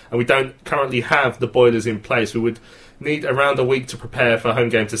run, and we don't currently have the boilers in place. We would need around a week to prepare for a home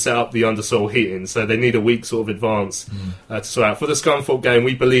game to set up the undersoil heating, so they need a week sort of advance to sort out. For the Scunthorpe game,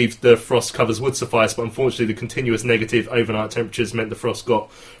 we believed the frost covers would suffice, but unfortunately the continuous negative overnight temperatures meant the frost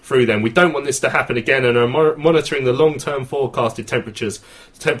got through them. We don't want this to happen again and are monitoring the long-term forecasted temperatures.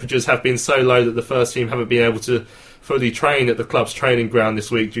 The temperatures have been so low that the first team haven't been able to fully train at the club's training ground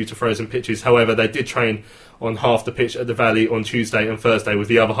this week due to frozen pitches. However, they did train on half the pitch at the Valley on Tuesday and Thursday, with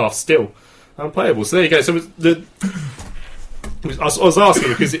the other half still unplayable. So there you go. So I was asking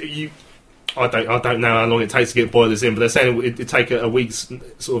because I don't know how long it takes to get boilers in, but they're saying it'd take a week's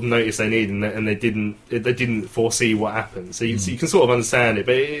sort of notice they need, and they didn't foresee what happened. So you can sort of understand it,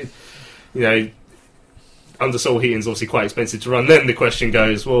 but undersoil heating is obviously quite expensive to run. Then the question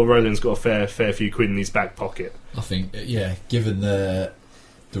goes, well, Roland's got a fair few quid in his back pocket. I think, given the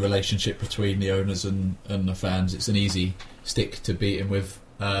relationship between the owners and the fans, it's an easy stick to beat him with.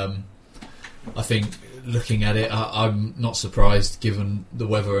 I think looking at it, I'm not surprised given the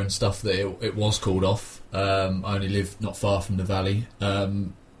weather and stuff that it was called off. I only live not far from the Valley,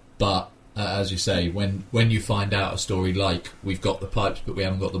 but as you say, when you find out a story like we've got the pipes but we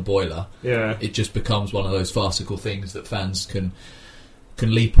haven't got the boiler, it just becomes one of those farcical things that fans can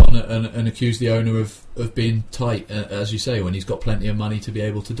leap on and accuse the owner of being tight, as you say, when he's got plenty of money to be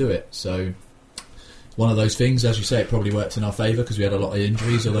able to do it. So one of those things, as you say, it probably worked in our favour because we had a lot of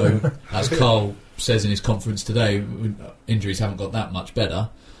injuries, although as Carl says in his conference today, injuries haven't got that much better.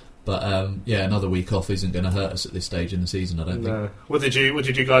 But another week off isn't going to hurt us at this stage in the season, I don't think. What did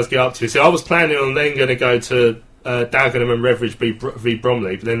you guys get up to? So I was planning on then going to go to Dagenham and Redbridge v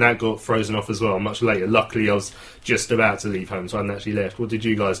Bromley, but then that got frozen off as well much later. Luckily, I was just about to leave home, so I hadn't actually left. What did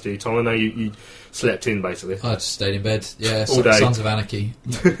you guys do, Tom? I know you slept in, basically. I just stayed in bed, all day. Sons of Anarchy.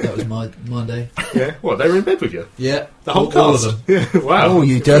 That was my day. Yeah, what, they were in bed with you? Yeah. The whole all cast? of them. Yeah, wow. Oh,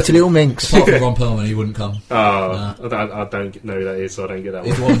 you dirty little minx. Apart from Ron Perlman, he wouldn't come. Oh, I don't know who that is, so I don't get that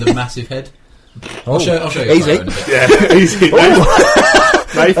He's one. the one with the massive head. I'll show you easy. a photo in a bit. Yeah, easy.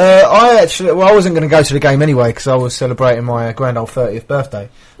 I wasn't going to go to the game anyway because I was celebrating my grand old 30th birthday.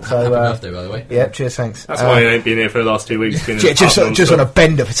 So, Happy birthday, by the way. Yeah, cheers, thanks. That's why you ain't been here for the last 2 weeks. Just on a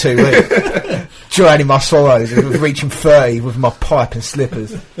bender for 2 weeks. Drowning my sorrows, reaching 30 with my pipe and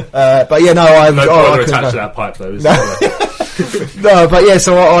slippers. But yeah, no, I was... No attached to that pipe, though, is there? No, but yeah,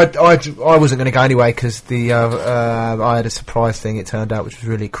 so I wasn't going to go anyway because I had a surprise thing, it turned out, which was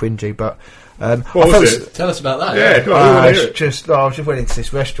really cringy, but... what was it? Tell us about that. Yeah, go on, I wanna hear it. I just went into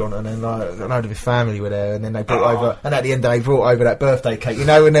this restaurant and then a load of his family were there and then they brought over, and at the end they brought over that birthday cake, you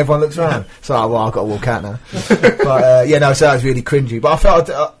know, when everyone looks around. So well, I've got to walk out now. But so that was really cringy. But I felt,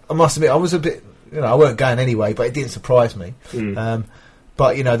 I must admit, I was a bit, I weren't going anyway, but it didn't surprise me.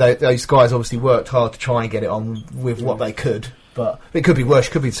 But those guys obviously worked hard to try and get it on with what they could. But it could be worse.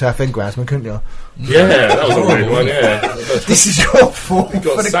 It could be Southend Groundsman, couldn't you? Yeah, that was a weird one. Yeah, this is your fault. You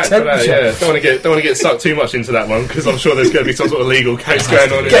got sacked for that. Yeah, don't want to get sucked too much into that one because I'm sure there's going to be some sort of legal case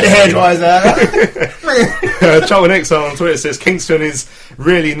going on. Get the headwise out. Charlton Exile on Twitter says Kingston is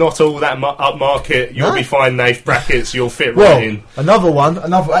really not all that upmarket. You'll be fine, Nath. Brackets, you'll fit right in. Another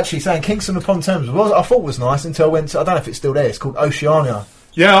actually saying Kingston upon Terms I thought was nice until I went to, I don't know if it's still there. It's called Oceania.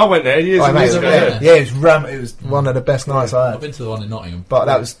 Yeah, I went there years ago. It was one of the best nights I had. I've been to the one in Nottingham, but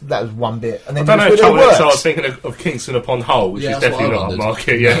that was one bit. And then I don't know if Charlton Exile, I was thinking of Kingston upon Hull, which is definitely not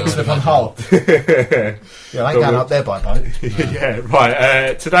upmarket. Yeah, Kingston upon Hull. Yeah, I ain't going up there by boat. Yeah,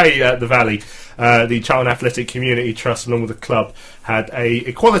 right. Today at the Valley, the Charlton Athletic Community Trust, along with the club, had a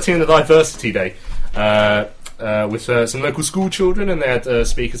Equality and a Diversity Day. With some local school children, and they had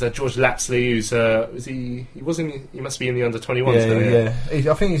speakers. Had George Lapsley, who's he must be in the under-21s.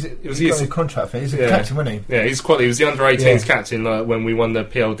 I think he's got a contract. He's a captain, wasn't he? Yeah, he was the under-18s captain when we won the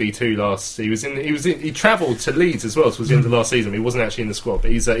PLD2 last. He travelled to Leeds as well towards the end of last season. He wasn't actually in the squad, but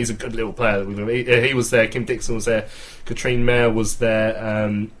he's a good little player. He was there. Kim Dixon was there. Katrine Mayer was there.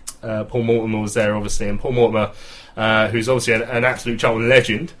 Paul Mortimer was there, obviously, and Paul Mortimer, who's obviously an absolute Charlton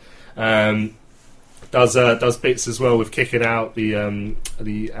legend. Does bits as well with kicking out the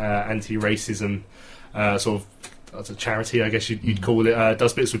anti-racism sort of as a charity, I guess you'd call it.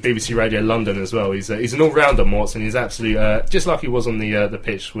 Does bits with BBC Radio London as well. He's an all-rounder, Mortson. He's absolute, just like he was on the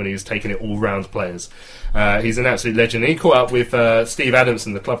pitch when he was taking it all-round players. He's an absolute legend. He caught up with Steve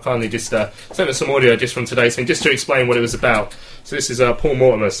Adamson. The club kindly just sent us some audio just from today, saying just to explain what it was about. So this is Paul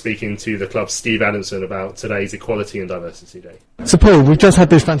Mortimer speaking to the club's Steve Adamson about today's Equality and Diversity Day. So Paul, we've just had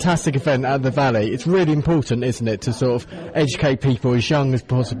this fantastic event at the Valley. It's really important, isn't it, to sort of educate people as young as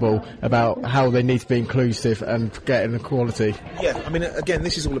possible about how they need to be inclusive and get an equality. Yeah, I mean, again,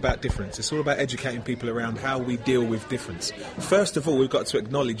 this is all about difference. It's all about educating people around how we deal with difference. First of all, we've got to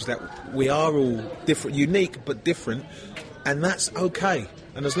acknowledge that we are all different, unique but different, and that's okay.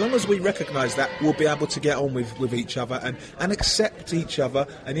 And as long as we recognise that, we'll be able to get on with each other and accept each other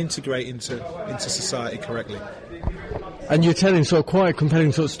and integrate into society correctly. And you're telling sort of quite a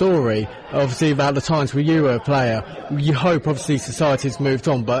compelling sort of story, obviously, about the times where you were a player. You hope, obviously, society's moved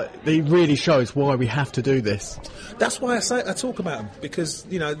on, but it really shows why we have to do this. That's why I talk about them, because,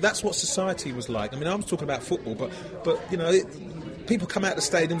 that's what society was like. I mean, I was talking about football, but people come out of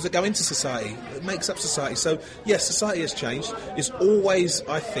the stadiums that go into society. It makes up society. So, yes, society has changed. It's always,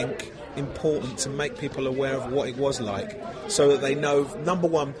 I think, important to make people aware of what it was like, so that they know, number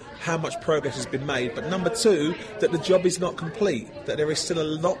one, how much progress has been made, but number two, that the job is not complete, that there is still a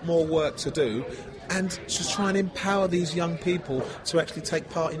lot more work to do, and to try and empower these young people to actually take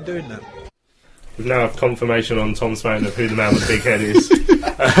part in doing that. We've now have confirmation on Tom's phone of who the man with the big head is.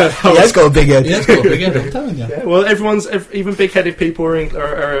 He's got a big head. Yeah, he's got a big head, I'm telling you. Yeah, well, even big-headed people are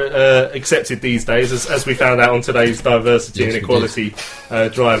accepted these days, as we found out on today's diversity and equality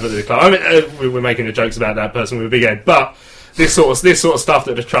drive at the club. I mean, we're making the jokes about that person with a big head, but this sort of stuff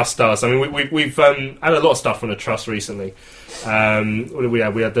that the trust does. I mean, we've had a lot of stuff from the trust recently. What did we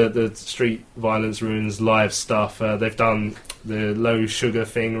have? We had the street violence ruins live stuff. They've done the low sugar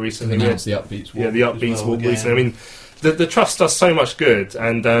thing recently. The Upbeats walk. Yeah, the Upbeats walk recently. I mean, the trust does so much good,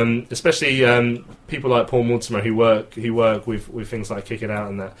 and especially people like Paul Mortimer who work with things like Kick It Out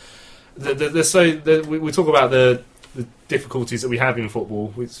and that. We talk about the the difficulties that we have in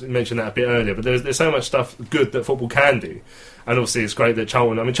football. We mentioned that a bit earlier, but there's so much stuff good that football can do, and obviously it's great that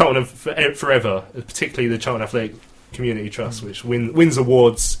Cheltenham forever, particularly the Cheltenham Athletic Community Trust, which wins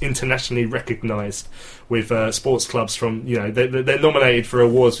awards internationally recognised with sports clubs from, they're nominated for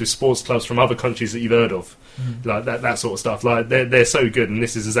awards with sports clubs from other countries that you've heard of, like that sort of stuff. Like they're so good, and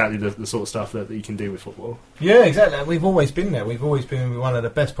this is exactly the sort of stuff that you can do with football. Yeah, exactly. We've always been there. We've always been one of the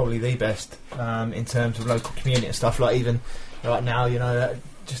best, probably the best, in terms of local community and stuff. Like even right now,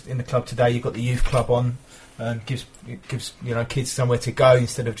 just in the club today, you've got the youth club on, gives kids somewhere to go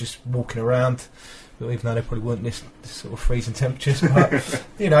instead of just walking around. Even though they probably weren't this sort of freezing temperatures, but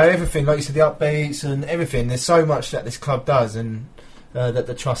everything, like you said, the upbeats and everything. There's so much that this club does, and that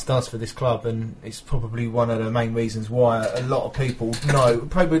the trust does for this club, and it's probably one of the main reasons why a lot of people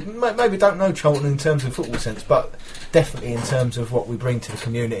maybe don't know Cheltenham in terms of football sense, but definitely in terms of what we bring to the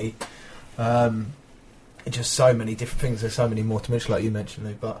community. Just so many different things. There's so many more to mention, like you mentioned,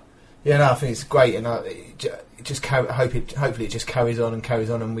 Lou, but. Yeah, no, I think it's great, and hopefully it just carries on,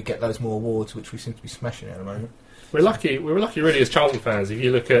 and we get loads more awards, which we seem to be smashing at the moment. We're lucky really as Charlton fans. If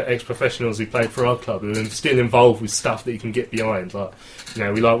you look at ex-professionals who played for our club and are still involved with stuff that you can get behind, like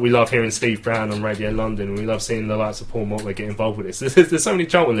we love hearing Steve Brown on Radio London, and we love seeing the likes of Paul Motley get involved with this. There's so many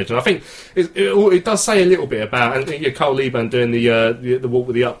Charlton legends. I think it does say a little bit about, and Cole Leeburn doing the walk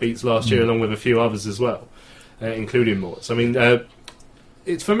with the upbeats last year, along with a few others as well, including Morts. I mean.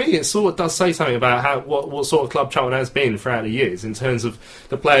 For me, it sort of does say something about what sort of club Charlton has been throughout the years, in terms of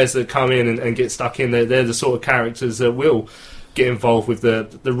the players that come in and get stuck in. They're the sort of characters that will get involved with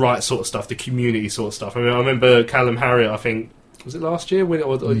the right sort of stuff, the community sort of stuff. I mean, I remember Callum Harriott, I think, was it last year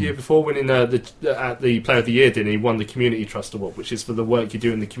or the year before, winning the Player of the Year, didn't he? Won the Community Trust Award, which is for the work you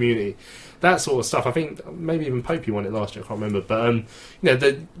do in the community. That sort of stuff. I think maybe even Popey won it last year. I can't remember, but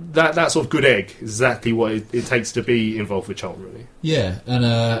that sort of good egg is exactly what it takes to be involved with Charlton, really. Yeah,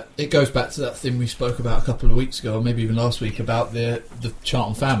 and it goes back to that thing we spoke about a couple of weeks ago, or maybe even last week, about the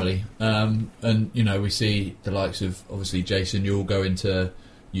Charlton family. And we see the likes of, obviously, Jason Ewell go into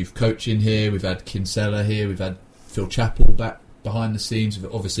youth coaching here. We've had Kinsella here. We've had Phil Chappell back behind the scenes.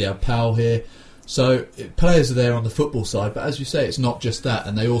 We've obviously had Powell here. So players are there on the football side, but as you say, it's not just that,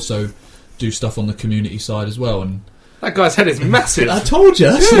 and they also do stuff on the community side as well. And that guy's head is massive. I told you.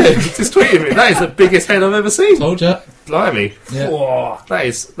 Yeah, just tweeted me. That is the biggest head I've ever seen. Told you. Blimey. Yeah. Whoa, that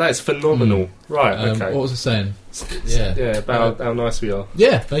is phenomenal. Right. Okay. What was I saying? Yeah. About how nice we are.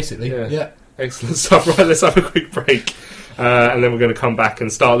 Yeah. Basically. Yeah. Excellent stuff. Right. Let's have a quick break, and then we're going to come back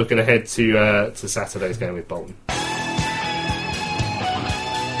and start looking ahead to Saturday's game with Bolton.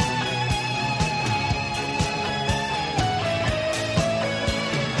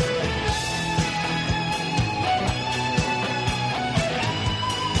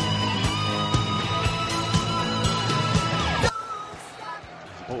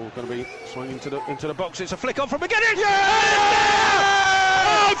 Into the box, it's a flick on from McGuinness! Yeah!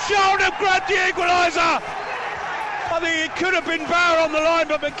 Oh, Cheltenham grabbed the equaliser! I think it could have been Bauer on the line,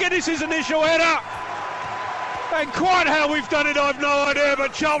 but McGuinness's initial header. And quite how we've done it, I've no idea,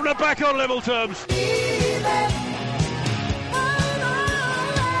 but Cheltenham are back on level terms.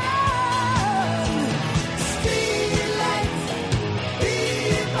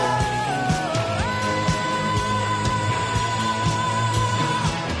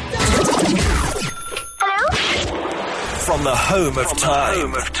 From the home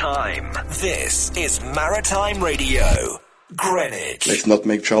of time, this is Maritime Radio, Greenwich. Let's not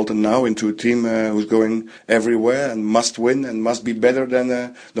make Charlton now into a team who's going everywhere and must win and must be better than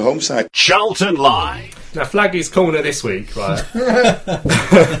the home side. Charlton Live. Now, Flaggy's corner this week, right?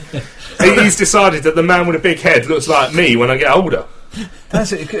 He's decided that the man with a big head looks like me when I get older.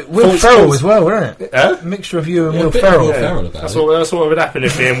 That's it. Will Ferrell as well, wasn't it? A mixture of you and Will Ferrell. That's what would happen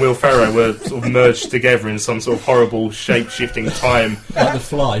if me and Will Ferrell were sort of merged together in some sort of horrible shape-shifting time. Like The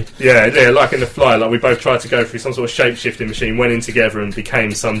Fly. Yeah, like in The Fly. Like we both tried to go through some sort of shape-shifting machine, went in together and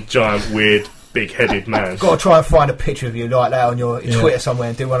became some giant, weird, big-headed man. Got to try and find a picture of you like that on your Twitter somewhere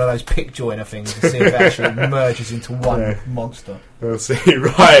and do one of those pick joiner things and see if it actually merges into one monster. We'll see.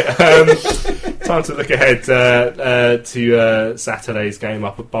 Right, time to look ahead to Saturday's game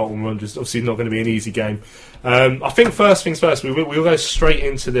up at Bolton Wanderers. Obviously not going to be an easy game. I think first things first, we'll go straight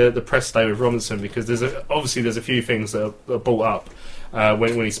into the press day with Robinson, because there's a few things that are brought up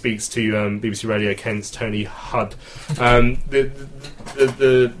when he speaks to BBC Radio Kent's Tony Hudd.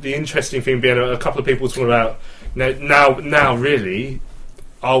 The interesting thing being a couple of people talking about now really,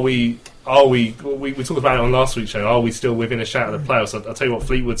 are we are we talked about it on last week's show, are we still within a shout of the playoffs? I'll tell you what,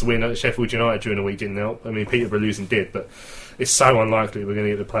 Fleetwood's win at Sheffield United during the week didn't help. I mean, Peterborough losing did, but it's so unlikely we're going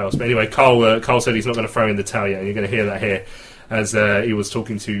to get the playoffs. But anyway, Carl said he's not going to throw in the towel yet, and you're going to hear that here as he was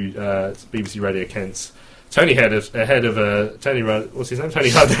talking to BBC Radio Kent's. Tony ahead of Tony. What's his name? Tony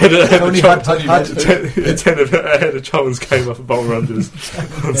Hudd. Ahead of Charlton's game off of Bolton Wanderers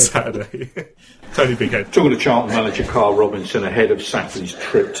on Saturday. Tony Bighead. Talking to Charlton manager Carl Robinson ahead of Saturday's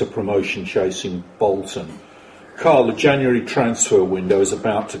trip to promotion chasing Bolton. Carl, the January transfer window is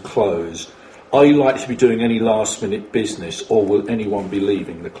about to close. Are you likely to be doing any last minute business, or will anyone be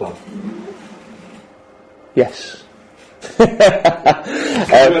leaving the club? Yes.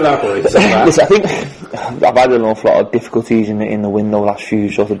 Elaborate on that. Listen, I think I've had an awful lot of difficulties in the window last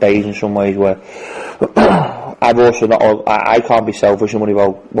few sort of days in some ways where I've also I can't be selfish and worry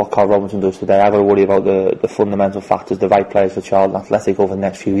about what Carl Robinson does today. I've got to worry about the fundamental factors, the right players for Charlton Athletic over the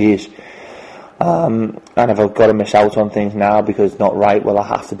next few years. And if I've got to miss out on things now because it's not right, well, I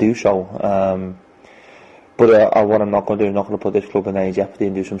have to do so. But what I'm not going to do, I'm not going to put this club in any jeopardy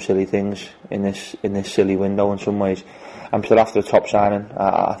and do some silly things in this silly window in some ways. I'm still after a top signing.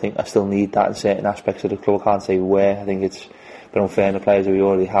 I think I still need that in certain aspects of the club. I can't say where. I think it's been unfair on the players that we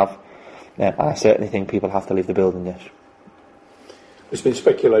already have. I certainly think people have to leave the building, yes. There's been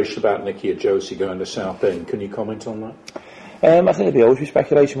speculation about Nicky Ajosi going to Southend. Can you comment on that? I think there'll always be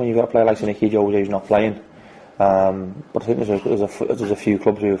speculation when you've got a player like Nicky Ajosi who's not playing. But I think there's a few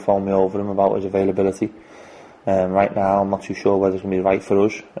clubs who have phoned me over him about his availability. Right now, I'm not too sure whether it's going to be right for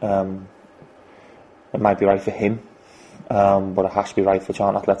us. It might be right for him, but it has to be right for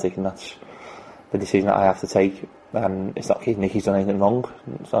Charlton Athletic, and that's the decision that I have to take. And it's not a case Nicky's done anything wrong.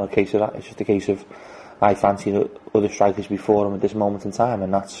 It's not a case of that. It's just a case of I fancy other strikers before him at this moment in time,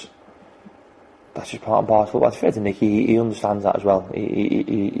 and that's just part and parcel. It's fair to Nicky. He understands that as well.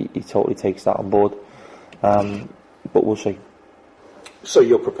 He totally takes that on board. But we'll see. So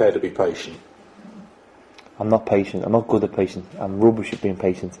you're prepared to be patient? I'm not patient. I'm not good at patience. I'm rubbish at being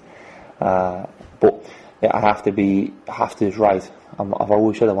patient. But I have to be. Is right. I've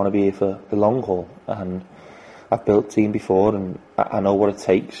always said I want to be here for the long haul, and I've built a team before, and I know what it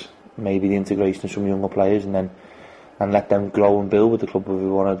takes. Maybe the integration of some younger players, and let them grow and build with the club if we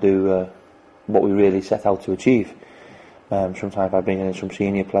want to do what we really set out to achieve. Sometimes by bringing in some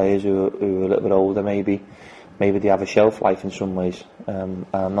senior players who are a little bit older, maybe they have a shelf life in some ways, and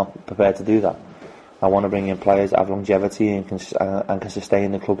I'm not prepared to do that. I want to bring in players that have longevity and can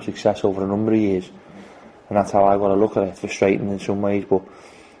sustain the club's success over a number of years, and that's how I want to look at it. It's frustrating in some ways, but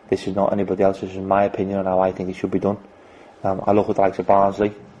this is not anybody else's. This is my opinion on how I think it should be done. I look at the likes of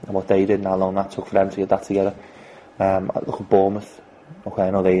Barnsley and what they did and how long that took for them to get that together. I look at Bournemouth. Okay, I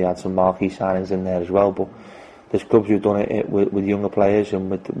know they had some marquee signings in there as well, but there's clubs who've done it with younger players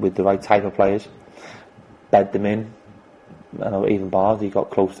and with the right type of players, bed them in. I know even Barnsley got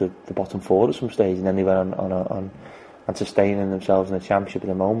close to the bottom four at some stage, and then they went on sustaining themselves in the Championship at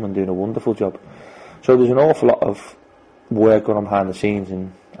the moment and doing a wonderful job. So there's an awful lot of work going on behind the scenes,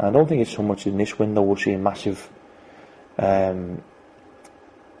 and I don't think it's so much in this window we'll see a massive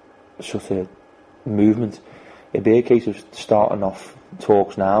sort of movement. It'd be a case of starting off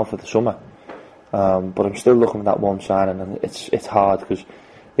talks now for the summer, but I'm still looking at that one signing, and it's hard because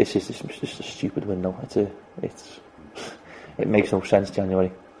this is just a stupid window. It makes no sense,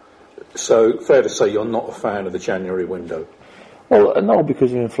 January. So, fair to say you're not a fan of the January window? Well, no,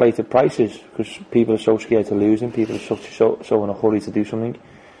 because of inflated prices, because people are so scared to lose them, people are so in a hurry to do something.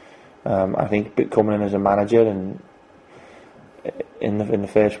 I think coming in as a manager and in the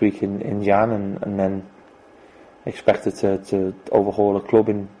first week in Jan and then expected to overhaul a club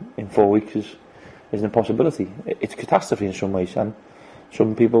in 4 weeks is an impossibility. It's a catastrophe in some ways, and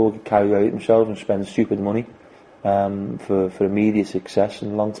some people will carry out themselves and spend stupid money for immediate success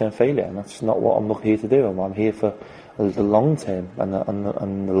and long-term failure, and that's not what I'm here to do. I'm here for the long term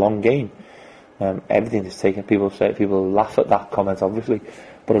and the long game. Everything is taken. People laugh at that comment, obviously,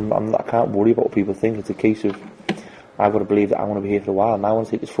 but I can't worry about what people think. It's a case of I've got to believe that I want to be here for a while, and I want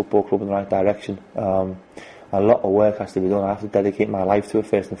to take this football club in the right direction. A lot of work has to be done. I have to dedicate my life to it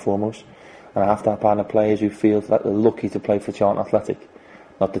first and foremost, and I have to have partner players who feel that they're lucky to play for Charlton Athletic,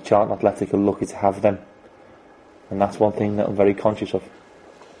 not that Charlton Athletic are lucky to have them. And that's one thing that I'm very conscious of.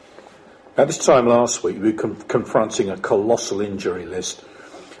 At this time last week, we were confronting a colossal injury list.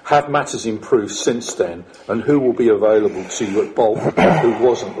 Have matters improved since then, and who will be available to you at Bolton who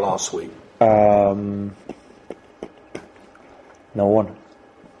wasn't last week? No one.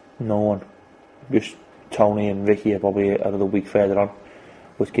 Just Tony and Ricky are probably another week further on,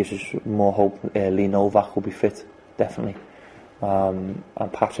 which gives us more hope. Lee Novak will be fit, definitely. and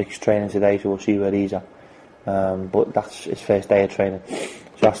Patrick's training today, so we'll see where he's at. But that's his first day of training.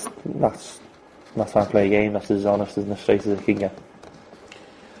 So that's trying to play a game. That's as honest and as straight as it can get.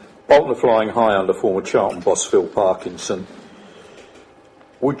 Bolton are flying high under former Charlton boss Phil Parkinson.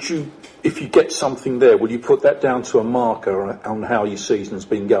 Would you, if you get something there, will you put that down to a marker on how your season's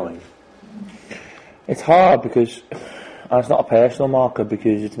been going? It's hard because, and it's not a personal marker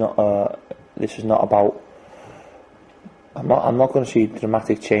because it's not. This is not about. I'm not going to see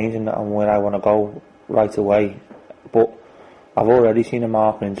dramatic change in where I want to go right away, but I've already seen a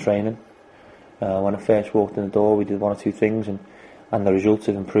marker in training. When I first walked in the door, we did one or two things, and the results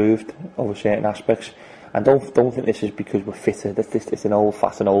have improved over certain aspects. And don't think this is because we're fitter. It's an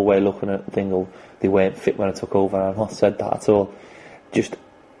old-fashioned, old way of looking at things. Oh, they weren't fit when I took over. I've not said that at all. Just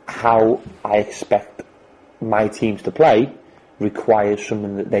how I expect my teams to play requires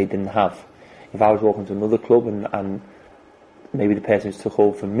something that they didn't have. If I was walking to another club and maybe the person who took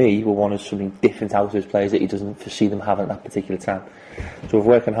over from me will want something different out of his players that he doesn't foresee them having at that particular time. So we're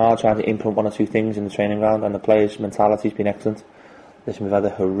working hard trying to implement one or two things in the training ground, and the players' mentality has been excellent. Listen, we've had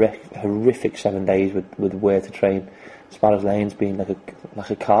a horrific 7 days with where to train. Sparrows Lane's been like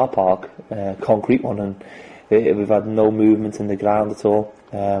a car park, concrete one, and we've had no movement in the ground at all.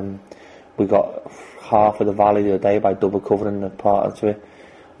 We got half of the valley the other day by double covering the part of it.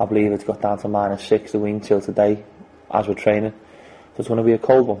 I believe it's got down to -6 the wind chill today as we're training. So it's going to be a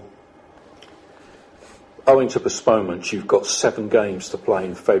cold one. Owing to postponements, you've got 7 games to play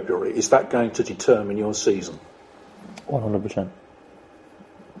in February. Is that going to determine your season? 100%.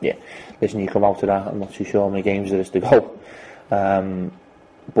 Yeah. Listen, you come out of that, I'm not too sure how many games there is to go.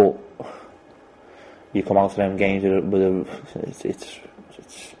 But you come out of them games with it's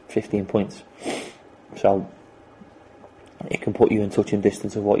 15 points. So it can put you in touching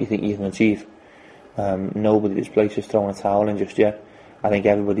distance of what you think you can achieve. Nobody at this place is throwing a towel in just yet. I think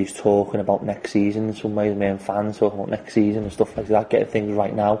everybody's talking about next season in some ways. Main fans talking about next season and stuff like that, getting things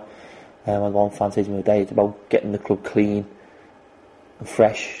right now. And one fan says to me today, it's about getting the club clean and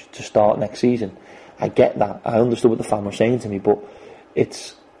fresh to start next season. I get that. I understood what the fan was saying to me, but I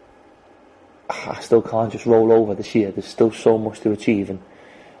still can't just roll over this year. There's still so much to achieve, and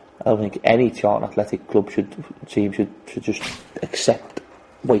I don't think any Charlton Athletic club should just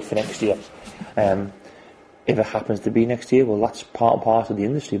wait for next year. If it happens to be next year, well, that's part and parcel of the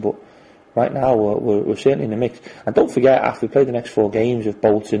industry. But right now, we're certainly in the mix. And don't forget, after we play the next 4 games of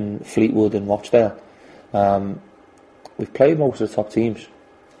Bolton, Fleetwood, and Rochdale, we've played most of the top teams.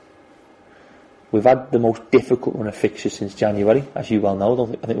 We've had the most difficult run of fixtures since January, as you well know.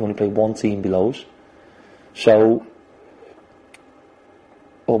 I think we only played 1 team below us. So,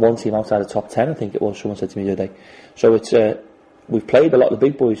 or 1 team outside the top 10, I think it was. Someone said to me the other day. So we've played a lot of the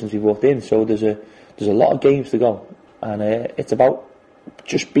big boys since we walked in. So there's a lot of games to go, and it's about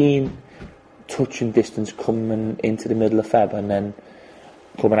just being touching distance coming into the middle of Feb, and then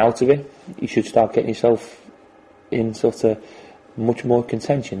coming out of it, you should start getting yourself in sort of much more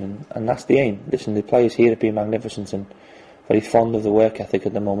contention, and that's the aim. Listen, the players here have been magnificent and very fond of the work ethic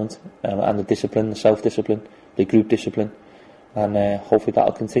at the moment, and the discipline, the self-discipline, the group discipline, and hopefully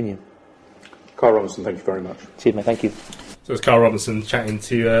that'll continue. Carl Robinson, thank you very much. Cheers, mate, thank you. So it's Carl Robinson chatting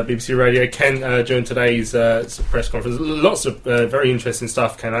to BBC Radio. Ken, during today's press conference, lots of very interesting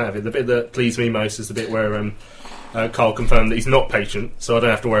stuff came out of it. The bit that pleased me most is the bit where Carl confirmed that he's not patient, so I don't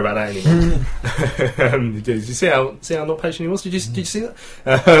have to worry about that anymore. Did you see how not patient he was? Did you see that?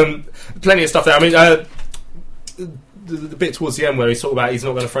 Plenty of stuff there. I mean, the bit towards the end where he's talking about he's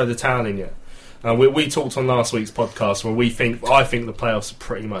not going to throw the towel in yet. We talked on last week's podcast where I think the playoffs are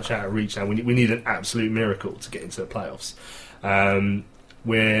pretty much out of reach now. We need an absolute miracle to get into the playoffs.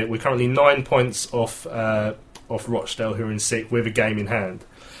 We're currently 9 points off Rochdale, who are in 6th with a game in hand,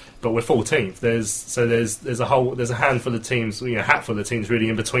 but we're 14th. There's a handful of teams, hatful of teams really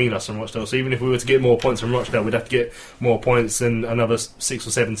in between us and Rochdale. So even if we were to get more points from Rochdale, we'd have to get more points than another 6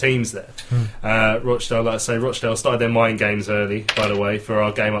 or 7 teams there. Rochdale, like I say, Rochdale started their mind games early, by the way, for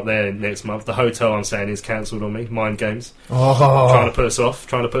our game up there next month. The hotel, I'm saying, is cancelled on me. Mind games. Trying to put us off.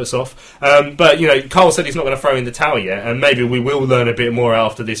 But Carl said he's not going to throw in the towel yet, and maybe we will learn a bit more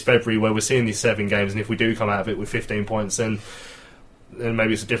after this February where we're seeing these 7 games, and if we do come out of it with 15 points, then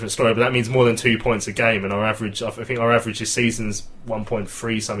maybe it's a different story, but that means more than 2 points a game, and I think our average this season's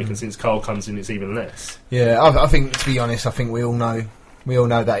 1.3 something, and since Carl comes in it's even less. Yeah, I think, to be honest, I think we all know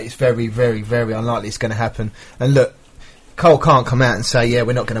that it's very, very, very unlikely it's going to happen. And look, Cole can't come out and say, yeah,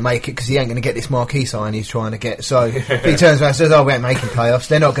 we're not going to make it, because he ain't going to get this marquee sign he's trying to get. So if he turns around and says, oh, we ain't making playoffs,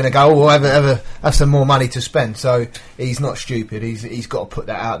 they're not going to go, oh, we'll have some more money to spend. So he's not stupid. He's got to put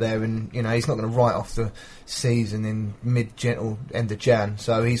that out there, and he's not going to write off the season in end of Jan.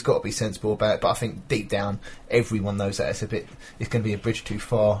 So he's got to be sensible about it. But I think deep down, everyone knows that it's going to be a bridge too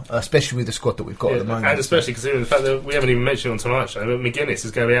far, especially with the squad that we've got at the moment. And especially considering the fact that we haven't even mentioned on tonight's show, but McGuinness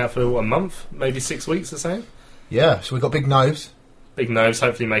is going to be out for a month, maybe 6 weeks or so. Yeah, so we've got Big Nose. Big Nose,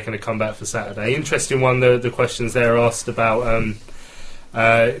 hopefully making a comeback for Saturday. Interesting one, the questions there asked about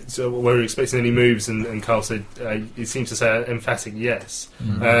so were we expecting any moves, and Carl said he seems to say an emphatic yes.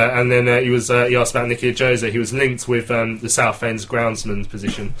 And then he asked about Nicky Jose. He was linked with the Southend's groundsman's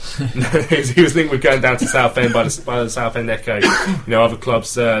position. He was linked with going down to Southend by the Southend Echo. Other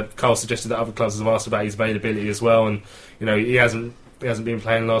clubs. Carl suggested that other clubs have asked about his availability as well, and he hasn't been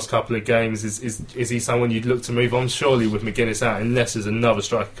playing the last couple of games. Is he someone you'd look to move on? Surely with McGuinness out, unless there's another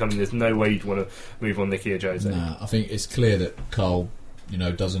striker coming, there's no way you'd want to move on Nicky Jose. Nah, I think it's clear that Carl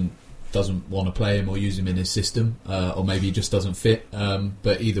doesn't want to play him or use him in his system, or maybe he just doesn't fit.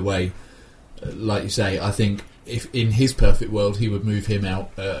 But either way, like you say, I think if in his perfect world he would move him out,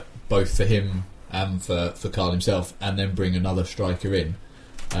 both for him and for Carl himself, and then bring another striker in.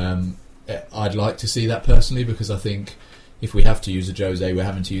 I'd like to see that personally, because I think if we have to use a Jose, we're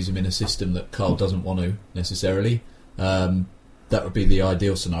having to use him in a system that Carl doesn't want to necessarily. That would be the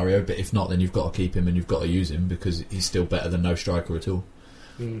ideal scenario, but if not, then you've got to keep him and you've got to use him, because he's still better than no striker at all.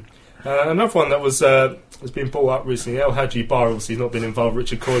 Another one that has been brought up recently, El Hadji Bar, obviously not been involved.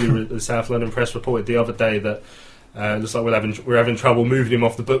 Richard Corley, the South London Press, reported the other day that looks like we're having trouble moving him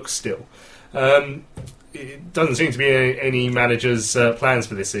off the books still. It doesn't seem to be any manager's plans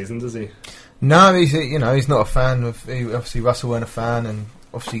for this season, does he? No, he's not a fan of. Obviously, Russell weren't a fan, and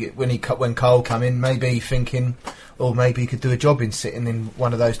obviously when Cole came in, maybe thinking, or maybe he could do a job in sitting in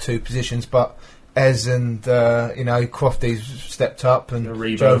one of those two positions, but Ez and Crofty's stepped up, and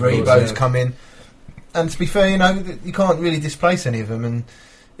Joe Rebo's come in, and to be fair, you can't really displace any of them, and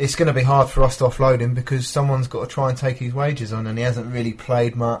it's going to be hard for us to offload him, because someone's got to try and take his wages on, and he hasn't really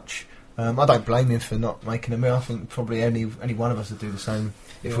played much. I don't blame him for not making a move. I think probably only one of us would do the same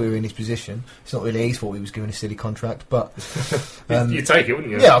if we were in his position. It's not really his fault he was given a silly contract, but you'd take it,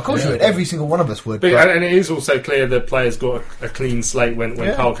 wouldn't you? Yeah, of course you would. Every single one of us would. But and it is also clear that players got a clean slate when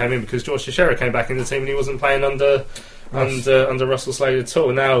Carl came in, because George Teixeira came back in the team and he wasn't playing under Russell Slade at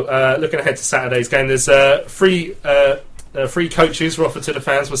all. Now, looking ahead to Saturday's game, there's free coaches were offered to the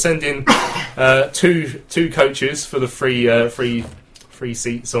fans. We're sending two coaches for the free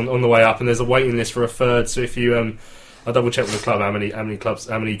seats on the way up, and there's a waiting list for a third. So if you I'll double check with the club how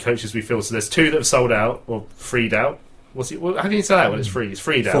many coaches we fill. So there's two that have sold out or freed out. How can you say that when it's free? It's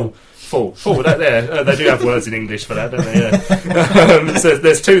freed out. Full. They do have words in English for that, don't they? Yeah. So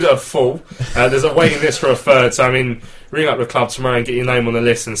there's two that are full. There's a waiting list for a third. So ring up the club tomorrow and get your name on the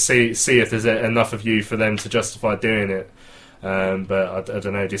list and see if there's enough of you for them to justify doing it. But I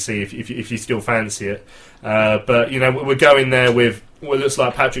don't know, to see if you still fancy it. But we're going there with what looks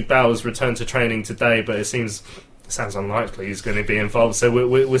like Patrick Bowers returned to training today, but it sounds unlikely he's going to be involved. So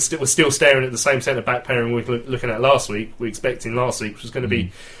we're still staring at the same centre back pairing we were looking at last week. We were expecting last week, which was going to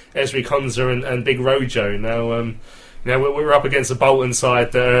be Ezri Konsa and Big Rojo. Now we're up against a Bolton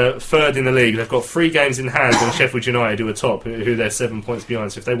side that are third in the league. They've got 3 games in hand on Sheffield United, who are top, who they're 7 points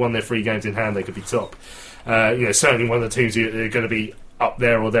behind. So if they won their 3 games in hand, they could be top. Certainly one of the teams that are going to be up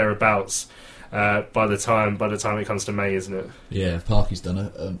there or thereabouts by the time it comes to May, isn't it? Yeah, Parky's done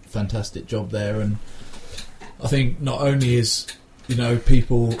a fantastic job there, and I think not only is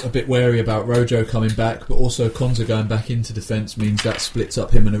people a bit wary about Rojo coming back, but also Konsa going back into defence means that splits up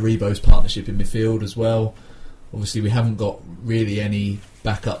him and Aribo's partnership in midfield as well. Obviously, we haven't got really any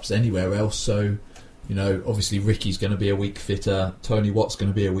backups anywhere else, so obviously Ricky's going to be a week fitter, Tony Watt's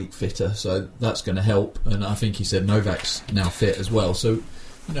going to be a week fitter, so that's going to help. And I think he said Novak's now fit as well. So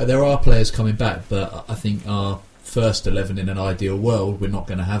there are players coming back, but I think our first 11 in an ideal world we're not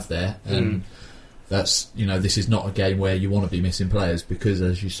going to have there, and that's this is not a game where you want to be missing players, because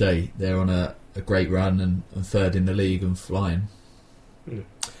as you say, they're on a great run and third in the league and flying.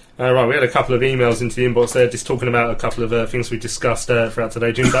 Right, we had a couple of emails into the inbox there just talking about a couple of things we discussed throughout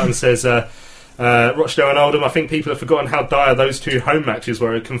today. Jim Dutton says Rochdale and Oldham, I think people have forgotten how dire those 2 home matches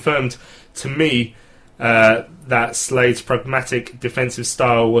were. It confirmed to me that Slade's pragmatic defensive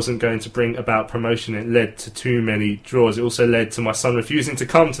style wasn't going to bring about promotion. It led to too many draws. It also led to my son refusing to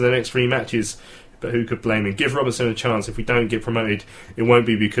come to the next 3 matches. But who could blame him? Give Robinson a chance. If we don't get promoted, it won't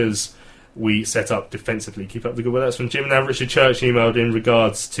be because we set up defensively. Keep up the good work. That's from Jim. Now Richard Church emailed in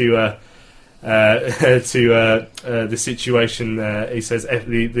regards to to the situation. He says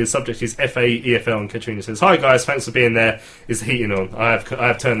the subject is FA, EFL, and Katrina says, "Hi guys, thanks for being there. Is the heating on? I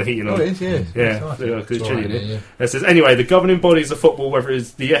have turned the heating on. Oh, it is, yeah. It's It says anyway, the governing bodies of football, whether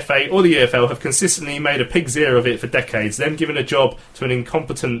it's the FA or the EFL, have consistently made a pig's ear of it for decades. Them giving a job to an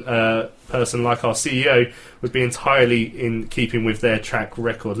incompetent person like our CEO would be entirely in keeping with their track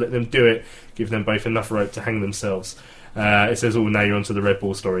record. Let them do it. Give them both enough rope to hang themselves." It says, "Oh, now you're onto the Red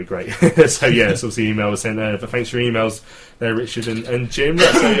Bull story." Great. So yeah, it's obviously email was sent there. But thanks for your emails there, Richard and Jim.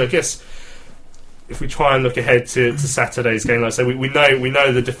 Right, so I guess if we try and look ahead to Saturday's game, like I say, we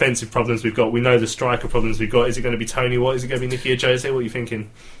know the defensive problems we've got. We know the striker problems we've got. Is it going to be Tony Watt? Is it going to be Nicky Ajose? What are you thinking?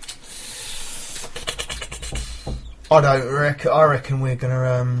 I reckon we're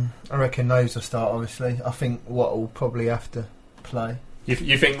gonna. I reckon Noves will start. Obviously, I think Watt will probably have to play.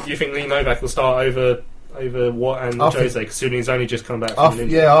 You think Lee Novak will start over Watt and Jose, considering he's only just come back from an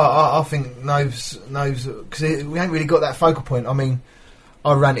injury? Yeah, I think Noves because we ain't really got that focal point. I mean,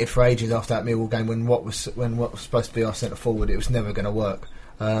 I ranted for ages after that Millwall game when Watt was supposed to be our centre forward. It was never going to work.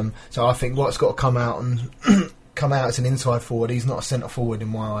 So I think Watt's got to come out and come out as an inside forward. He's not a centre forward in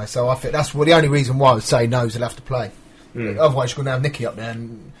my eyes. So I think that's the only reason why I would say Noves will have to play. Otherwise, you're going to have Nicky up there,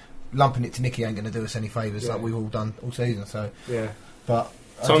 and lumping it to Nicky ain't going to do us any favours like we've all done all season. So yeah, but.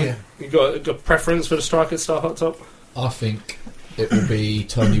 Tom, you got a preference for the striker to start hot top? I think it will be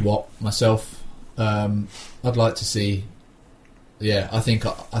Tony Watt myself. I'd like to see. Yeah, I think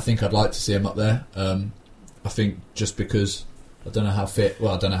I'd like to see him up there. I think just because I don't know how fit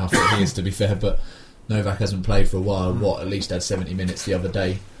he is, to be fair, but Novak hasn't played for a while. Watt at least had 70 minutes the other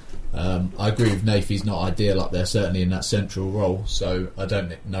day. I agree with Nath, he's not ideal up there, certainly in that central role. So I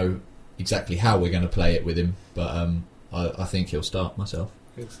don't know exactly how we're going to play it with him, but I think he'll start myself.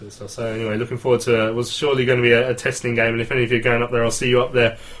 So anyway, looking forward to it. Was surely going to be a testing game, and if any of you are going up there, I'll see you up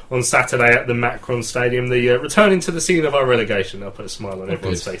there on Saturday at the Macron Stadium, the returning to the scene of our relegation. I'll put a smile on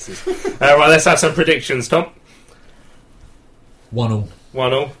everyone's faces. Right, let's have some predictions, Tom. 1-1.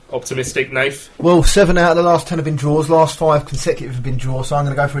 1-1. Optimistic, Nath? Well, 7 out of the last 10 have been draws. Last 5 consecutive have been draws, so I'm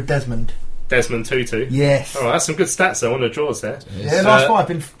going to go for a Desmond. Desmond Tutu? Yes. Oh, that's some good stats though on the draws there. Yeah, last 5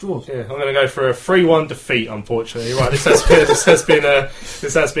 been draws. Yeah, I'm going to go for a 3-1 defeat, unfortunately. Right, this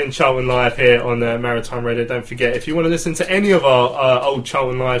has been Charlton Live here on Maritime Radio. Don't forget, if you want to listen to any of our old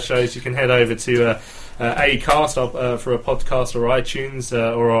Charlton Live shows, you can head over to Acast for a podcast, or iTunes,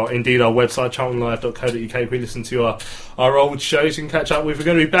 or indeed our website, charltonlive.co.uk. We listen to our old shows you can catch up with. We're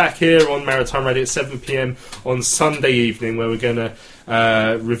going to be back here on Maritime Radio at 7 p.m. on Sunday evening, where we're going to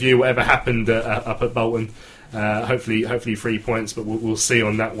review whatever happened up at Bolton. Hopefully 3 points, but we'll see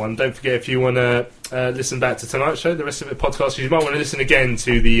on that one. Don't forget, if you want to listen back to tonight's show, the rest of the podcast, you might want to listen again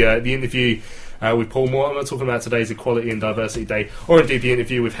to the interview with Paul Mortimer, talking about today's Equality and Diversity Day, or indeed the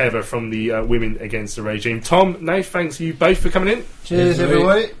interview with Heather from the Women Against the Regime. Tom, Nath, thanks you both for coming in. Cheers,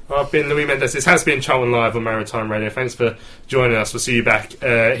 everybody. I've been Louis Mendes. This has been Charlton Live on Maritime Radio. Thanks for joining us. We'll see you back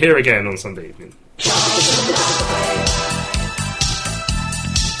here again on Sunday evening.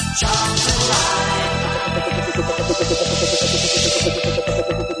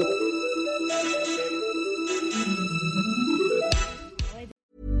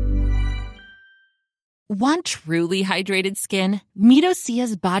 Want truly hydrated skin? Meet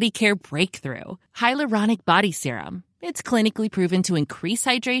Osea's Body Care Breakthrough Hyaluronic Body Serum. It's clinically proven to increase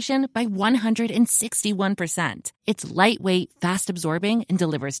hydration by 161%. It's lightweight, fast-absorbing, and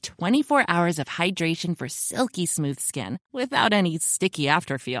delivers 24 hours of hydration for silky smooth skin without any sticky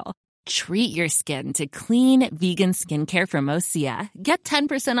afterfeel. Treat your skin to clean, vegan skincare from Osea. Get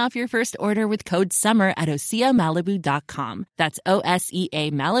 10% off your first order with code SUMMER at OseaMalibu.com. That's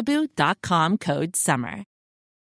OSEA Malibu.com, code SUMMER.